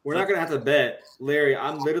 We're not gonna have to bet, Larry.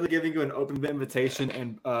 I'm literally giving you an open invitation,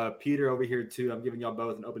 and Peter over here too. I'm giving y'all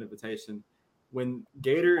both an open invitation. When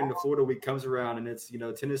Gator and the Florida week comes around, and it's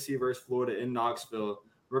Tennessee versus Florida in Knoxville,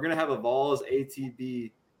 we're gonna have a Vols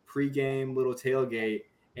ATB pregame little tailgate,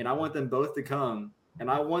 and I want them both to come. And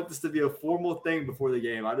I want this to be a formal thing before the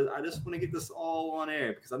game. I just want to get this all on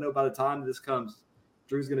air because I know by the time this comes,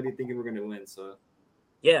 Drew's going to be thinking we're going to win. So,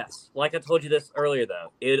 Yes. Like I told you this earlier,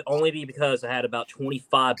 though. It'd only be because I had about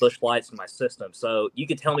 25 Busch Lights in my system. So you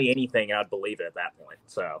could tell me anything and I'd believe it at that point.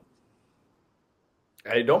 So,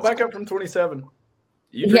 Hey, don't back up from 27.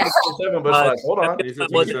 You drink 27 Busch Lights. Hold on.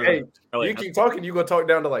 Hey, you keep talking, you go talk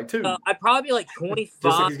down to like 2. I'd probably be like 25.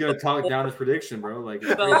 just like he's going to talk down his prediction, bro. Like,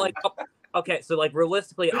 okay, so like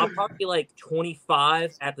realistically, I'll probably be like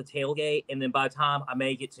 25 at the tailgate, and then by the time I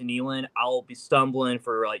make it to Neyland, I'll be stumbling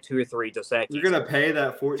for like 2 or 3 Dos Equis. You're gonna pay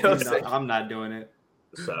that $14. I'm not doing it.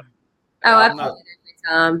 So, I play it every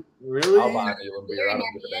time. Really? I'll buy Neyland beer. I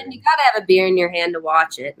don't give a damn. You gotta have a beer in your hand to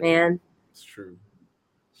watch it, man. It's true.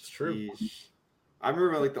 It's true. Jeez. I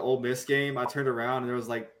remember like the Ole Miss game. I turned around and there was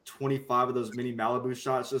like 25 of those mini Malibu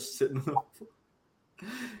shots just sitting.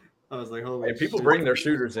 I was like, holy Hey, people shit. bring their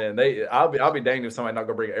shooters in. I'll be danged if somebody not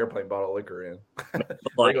gonna bring an airplane bottle of liquor in.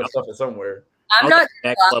 They go stuff it somewhere. I'm not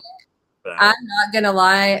gonna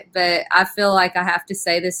lie, but I feel like I have to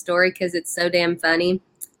say this story because it's so damn funny.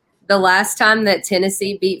 The last time that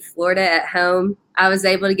Tennessee beat Florida at home, I was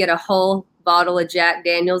able to get a whole bottle of Jack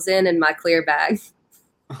Daniels in my clear bag.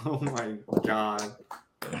 Oh my God.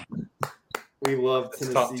 We love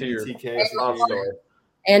Top Tennessee tier. TK.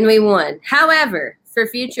 And we won. However, for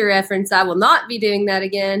future reference, I will not be doing that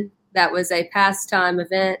again. That was a pastime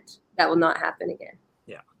event. That will not happen again.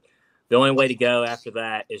 yeah. The only way to go after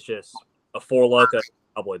that is just a 4 Loko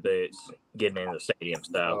cowboy boots getting into the stadium.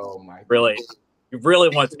 So, Oh my God. really, you really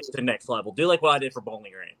want to take it to the next level. Do like what I did for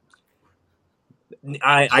Bowling Green.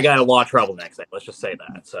 I got a lot of trouble next day. Let's just say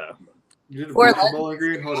that. So, You did Or Bowling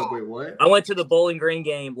Green? Hold up, wait, what? I went to the Bowling Green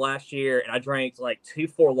game last year, and I drank like 2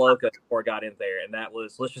 4 Loko before I got in there, and that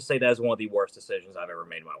was, let's just say, that was one of the worst decisions I've ever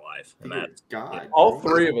made in my life. And Dear that, God. All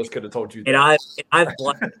 3 of us could have told you that. and I've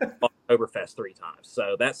blacked Oktoberfest 3 times,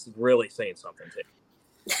 so that's really saying something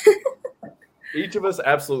too. Each of us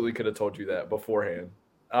absolutely could have told you that beforehand.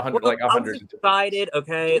 100, Well, like I was 100. excited.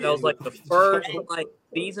 Okay, that was like the first like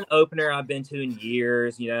season opener I've been to in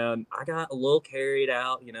years. You know, and I got a little carried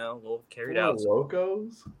out. You know, a little carried out.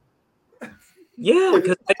 Locos. Yeah,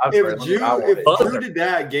 because if Drew did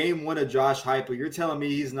that game one of Josh Heupel, you're telling me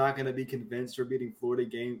he's not going to be convinced for beating Florida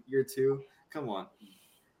game year 2? Come on.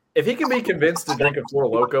 If he can be convinced to drink a Four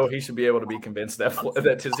Loko, he should be able to be convinced that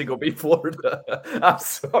Tennessee will beat Florida. I'm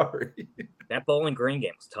sorry. That Bowling Green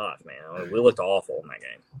game was tough, man. We looked awful in that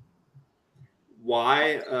game.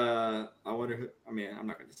 Why? I wonder who. I mean, I'm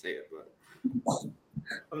not going to say it, but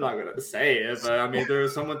I mean, there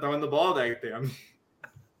was someone throwing the ball back there.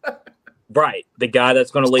 Right. The guy that's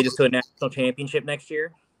going to lead us to a national championship next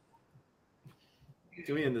year.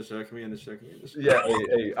 Can we end the show? Yeah.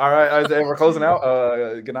 Hey. All right, Isaiah, we're closing out.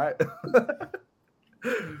 Good night.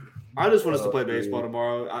 I just want us to play baseball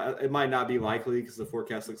tomorrow. It might not be likely because the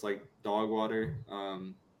forecast looks like dog water.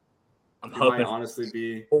 I'm hoping might honestly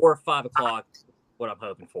be 4 or 5 o'clock. What I'm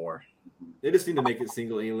hoping for. They just need to make it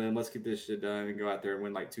single elim. Let's get this shit done and go out there and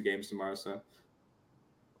win like 2 games tomorrow. So.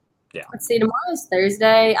 Yeah. Let's see. Tomorrow's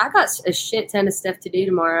Thursday. I got a shit ton of stuff to do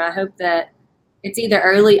tomorrow. I hope that it's either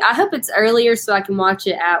early. I hope it's earlier so I can watch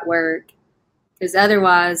it at work. Because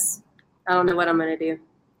otherwise, I don't know what I'm going to do.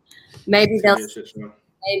 Maybe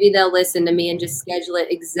they'll listen to me and just schedule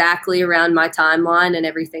it exactly around my timeline and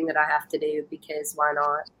everything that I have to do. Because why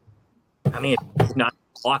not? I mean, it's 9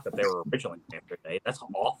 o'clock that they were originally yesterday. That's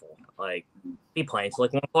awful. Like, be playing till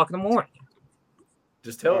like 1 o'clock in the morning.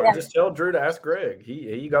 Just tell Drew to ask Greg.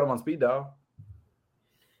 He got him on speed dial.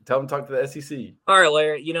 Tell him to talk to the SEC. All right,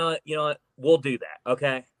 Larry. You know what? We'll do that.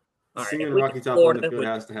 Okay. All right. Singing Rocky Top on the field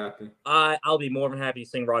has to happen. I'll be more than happy to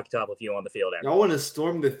sing Rocky Top with you on the field. Y'all want to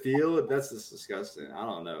storm the field? That's just disgusting. I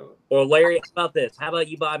don't know. Or Larry, how about this? How about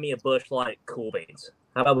you buy me a Busch Light Cool Beans?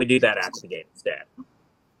 How about we do that after the game instead?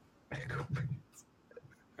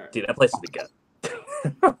 Dude, that place is the go.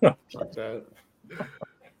 Fuck that.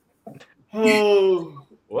 Oh,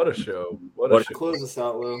 what a show! What a show! Close us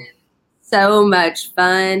out, Will. So much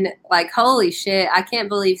fun! Like, holy shit! I can't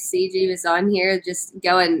believe CG was on here, just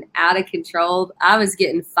going out of control. I was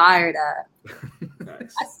getting fired up.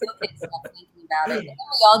 Nice. I still can't stop thinking about it. And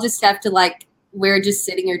we all just have to we're just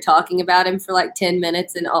sitting here talking about him for 10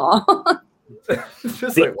 minutes and all.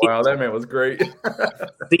 Just like, wow, that man was great.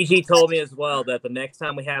 CG told me as well that the next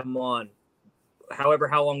time we have him on, however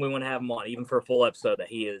how long we want to have him on, even for a full episode, that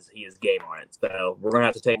he is game on it. So we're gonna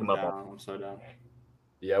have to take him up on. I'm so down.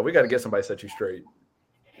 Yeah, we got to get somebody to set you straight.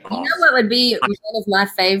 You know what would be one of my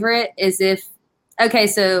favorite is if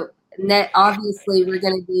obviously we're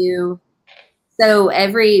gonna do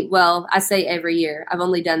I say every year. I've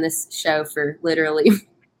only done this show for literally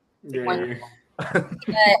 1 year. But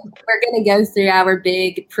we're going to go through our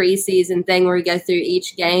big preseason thing where we go through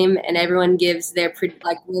each game and everyone gives their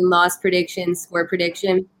win-loss prediction, score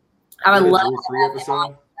prediction. I would love to have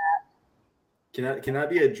on that. Can that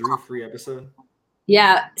be a Drew-free episode?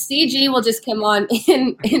 Yeah, CG will just come on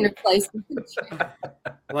in replacement.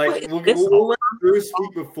 We'll let Drew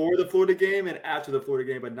speak before the Florida game and after the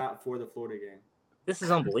Florida game, but not for the Florida game. This is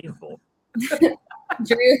unbelievable.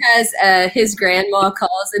 Drew has his grandma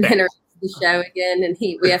calls and interrupts the show again, and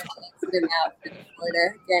we have to exit him out for the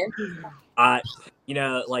Florida game.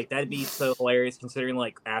 That'd be so hilarious considering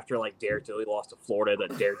after Derek Dooley lost to Florida,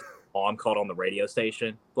 that Derek's mom called on the radio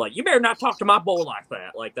station, you better not talk to my boy like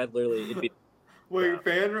that. That literally it'd be. Wait,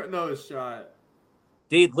 fan? No shot.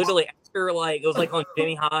 Dude, literally after it was on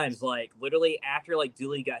Jimmy Himes, literally after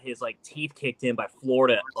Dooley got his teeth kicked in by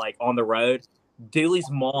Florida on the road,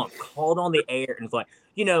 Dooley's mom called on the air and was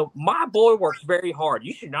my boy works very hard.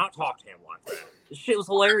 You should not talk to him like that. This shit was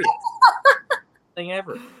hilarious. Thing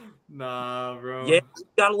ever. Nah, bro. Yeah, you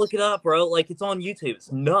gotta look it up, bro. It's on YouTube.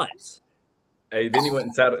 It's nuts. Hey, then he went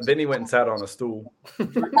and sat on a stool.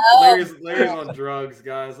 Larry's on drugs,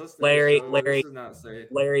 guys. Larry, this is not safe.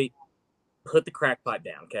 Larry, put the crack pipe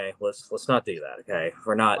down, okay? Let's not do that, okay?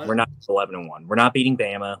 We're not 11-1. We're not beating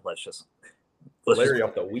Bama. Let's Larry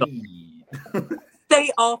off the weed. Stay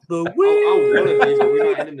off the weed. I want to be, but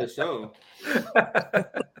we're not ending the show.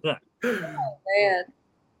 Man.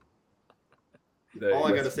 All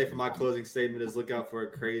I got to say for my closing statement is look out for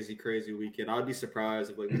a crazy, crazy weekend. I'd be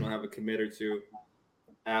surprised if we don't have a commit or two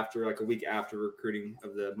after a week after recruiting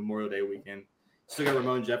of the Memorial Day weekend. Still got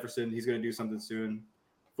Ramon Jefferson. He's going to do something soon.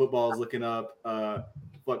 Football is looking up. I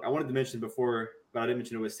wanted to mention before, but I didn't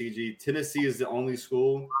mention it with CG. Tennessee is the only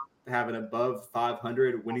school to have an above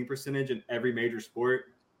 500 winning percentage in every major sport.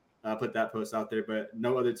 Put that post out there, but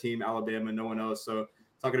no other team, Alabama, no one else. So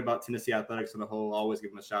talking about Tennessee athletics on the whole, always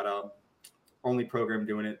give them a shout out. Only program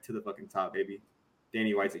doing it to the fucking top, baby.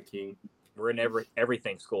 Danny White's a king. We're in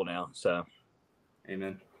everything school now, so.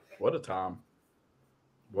 Amen. What a time.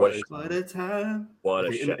 What a time. What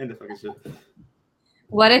a show. End the fucking shit.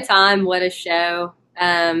 What a time. What a show.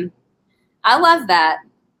 I love that.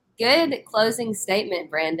 Good closing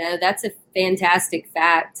statement, Brando. That's a fantastic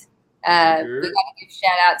fact. We got to give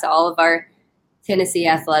shout out to all of our Tennessee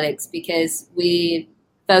athletics because we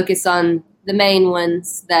focus on the main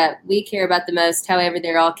ones that we care about the most. However,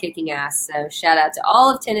 they're all kicking ass. So shout out to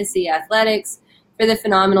all of Tennessee athletics for the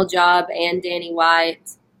phenomenal job, and Danny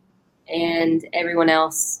White and everyone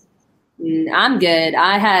else. I'm good.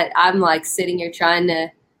 I'm like sitting here trying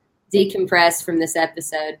to decompress from this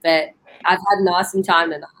episode, but I've had an awesome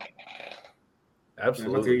time tonight.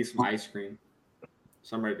 Absolutely. I'm going to eat some ice cream.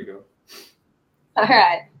 So I'm ready to go. All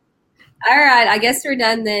right. I guess we're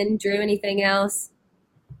done then. Drew, anything else?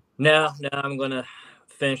 No, I'm going to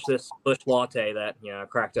finish this bush latte that, I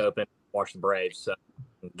cracked open, watch the Braves. So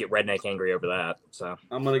get redneck angry over that. So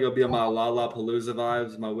I'm going to go be on my Lollapalooza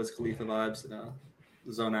vibes, my Wiz Khalifa vibes, and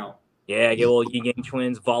zone out. Yeah, get a little Ying Yang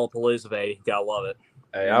Twins Lollapalooza, baby. Gotta love it.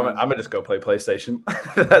 Hey, I'm gonna just go play PlayStation.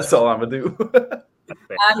 That's all I'm gonna do.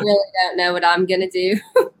 I really don't know what I'm gonna do.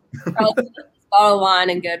 Probably just bottle of wine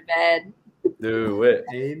and go to bed. Do it.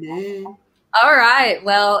 Amen. All right.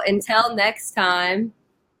 Well, until next time,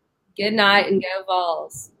 good night and go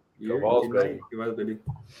Vols. Go Vols, baby. Goodbye, baby.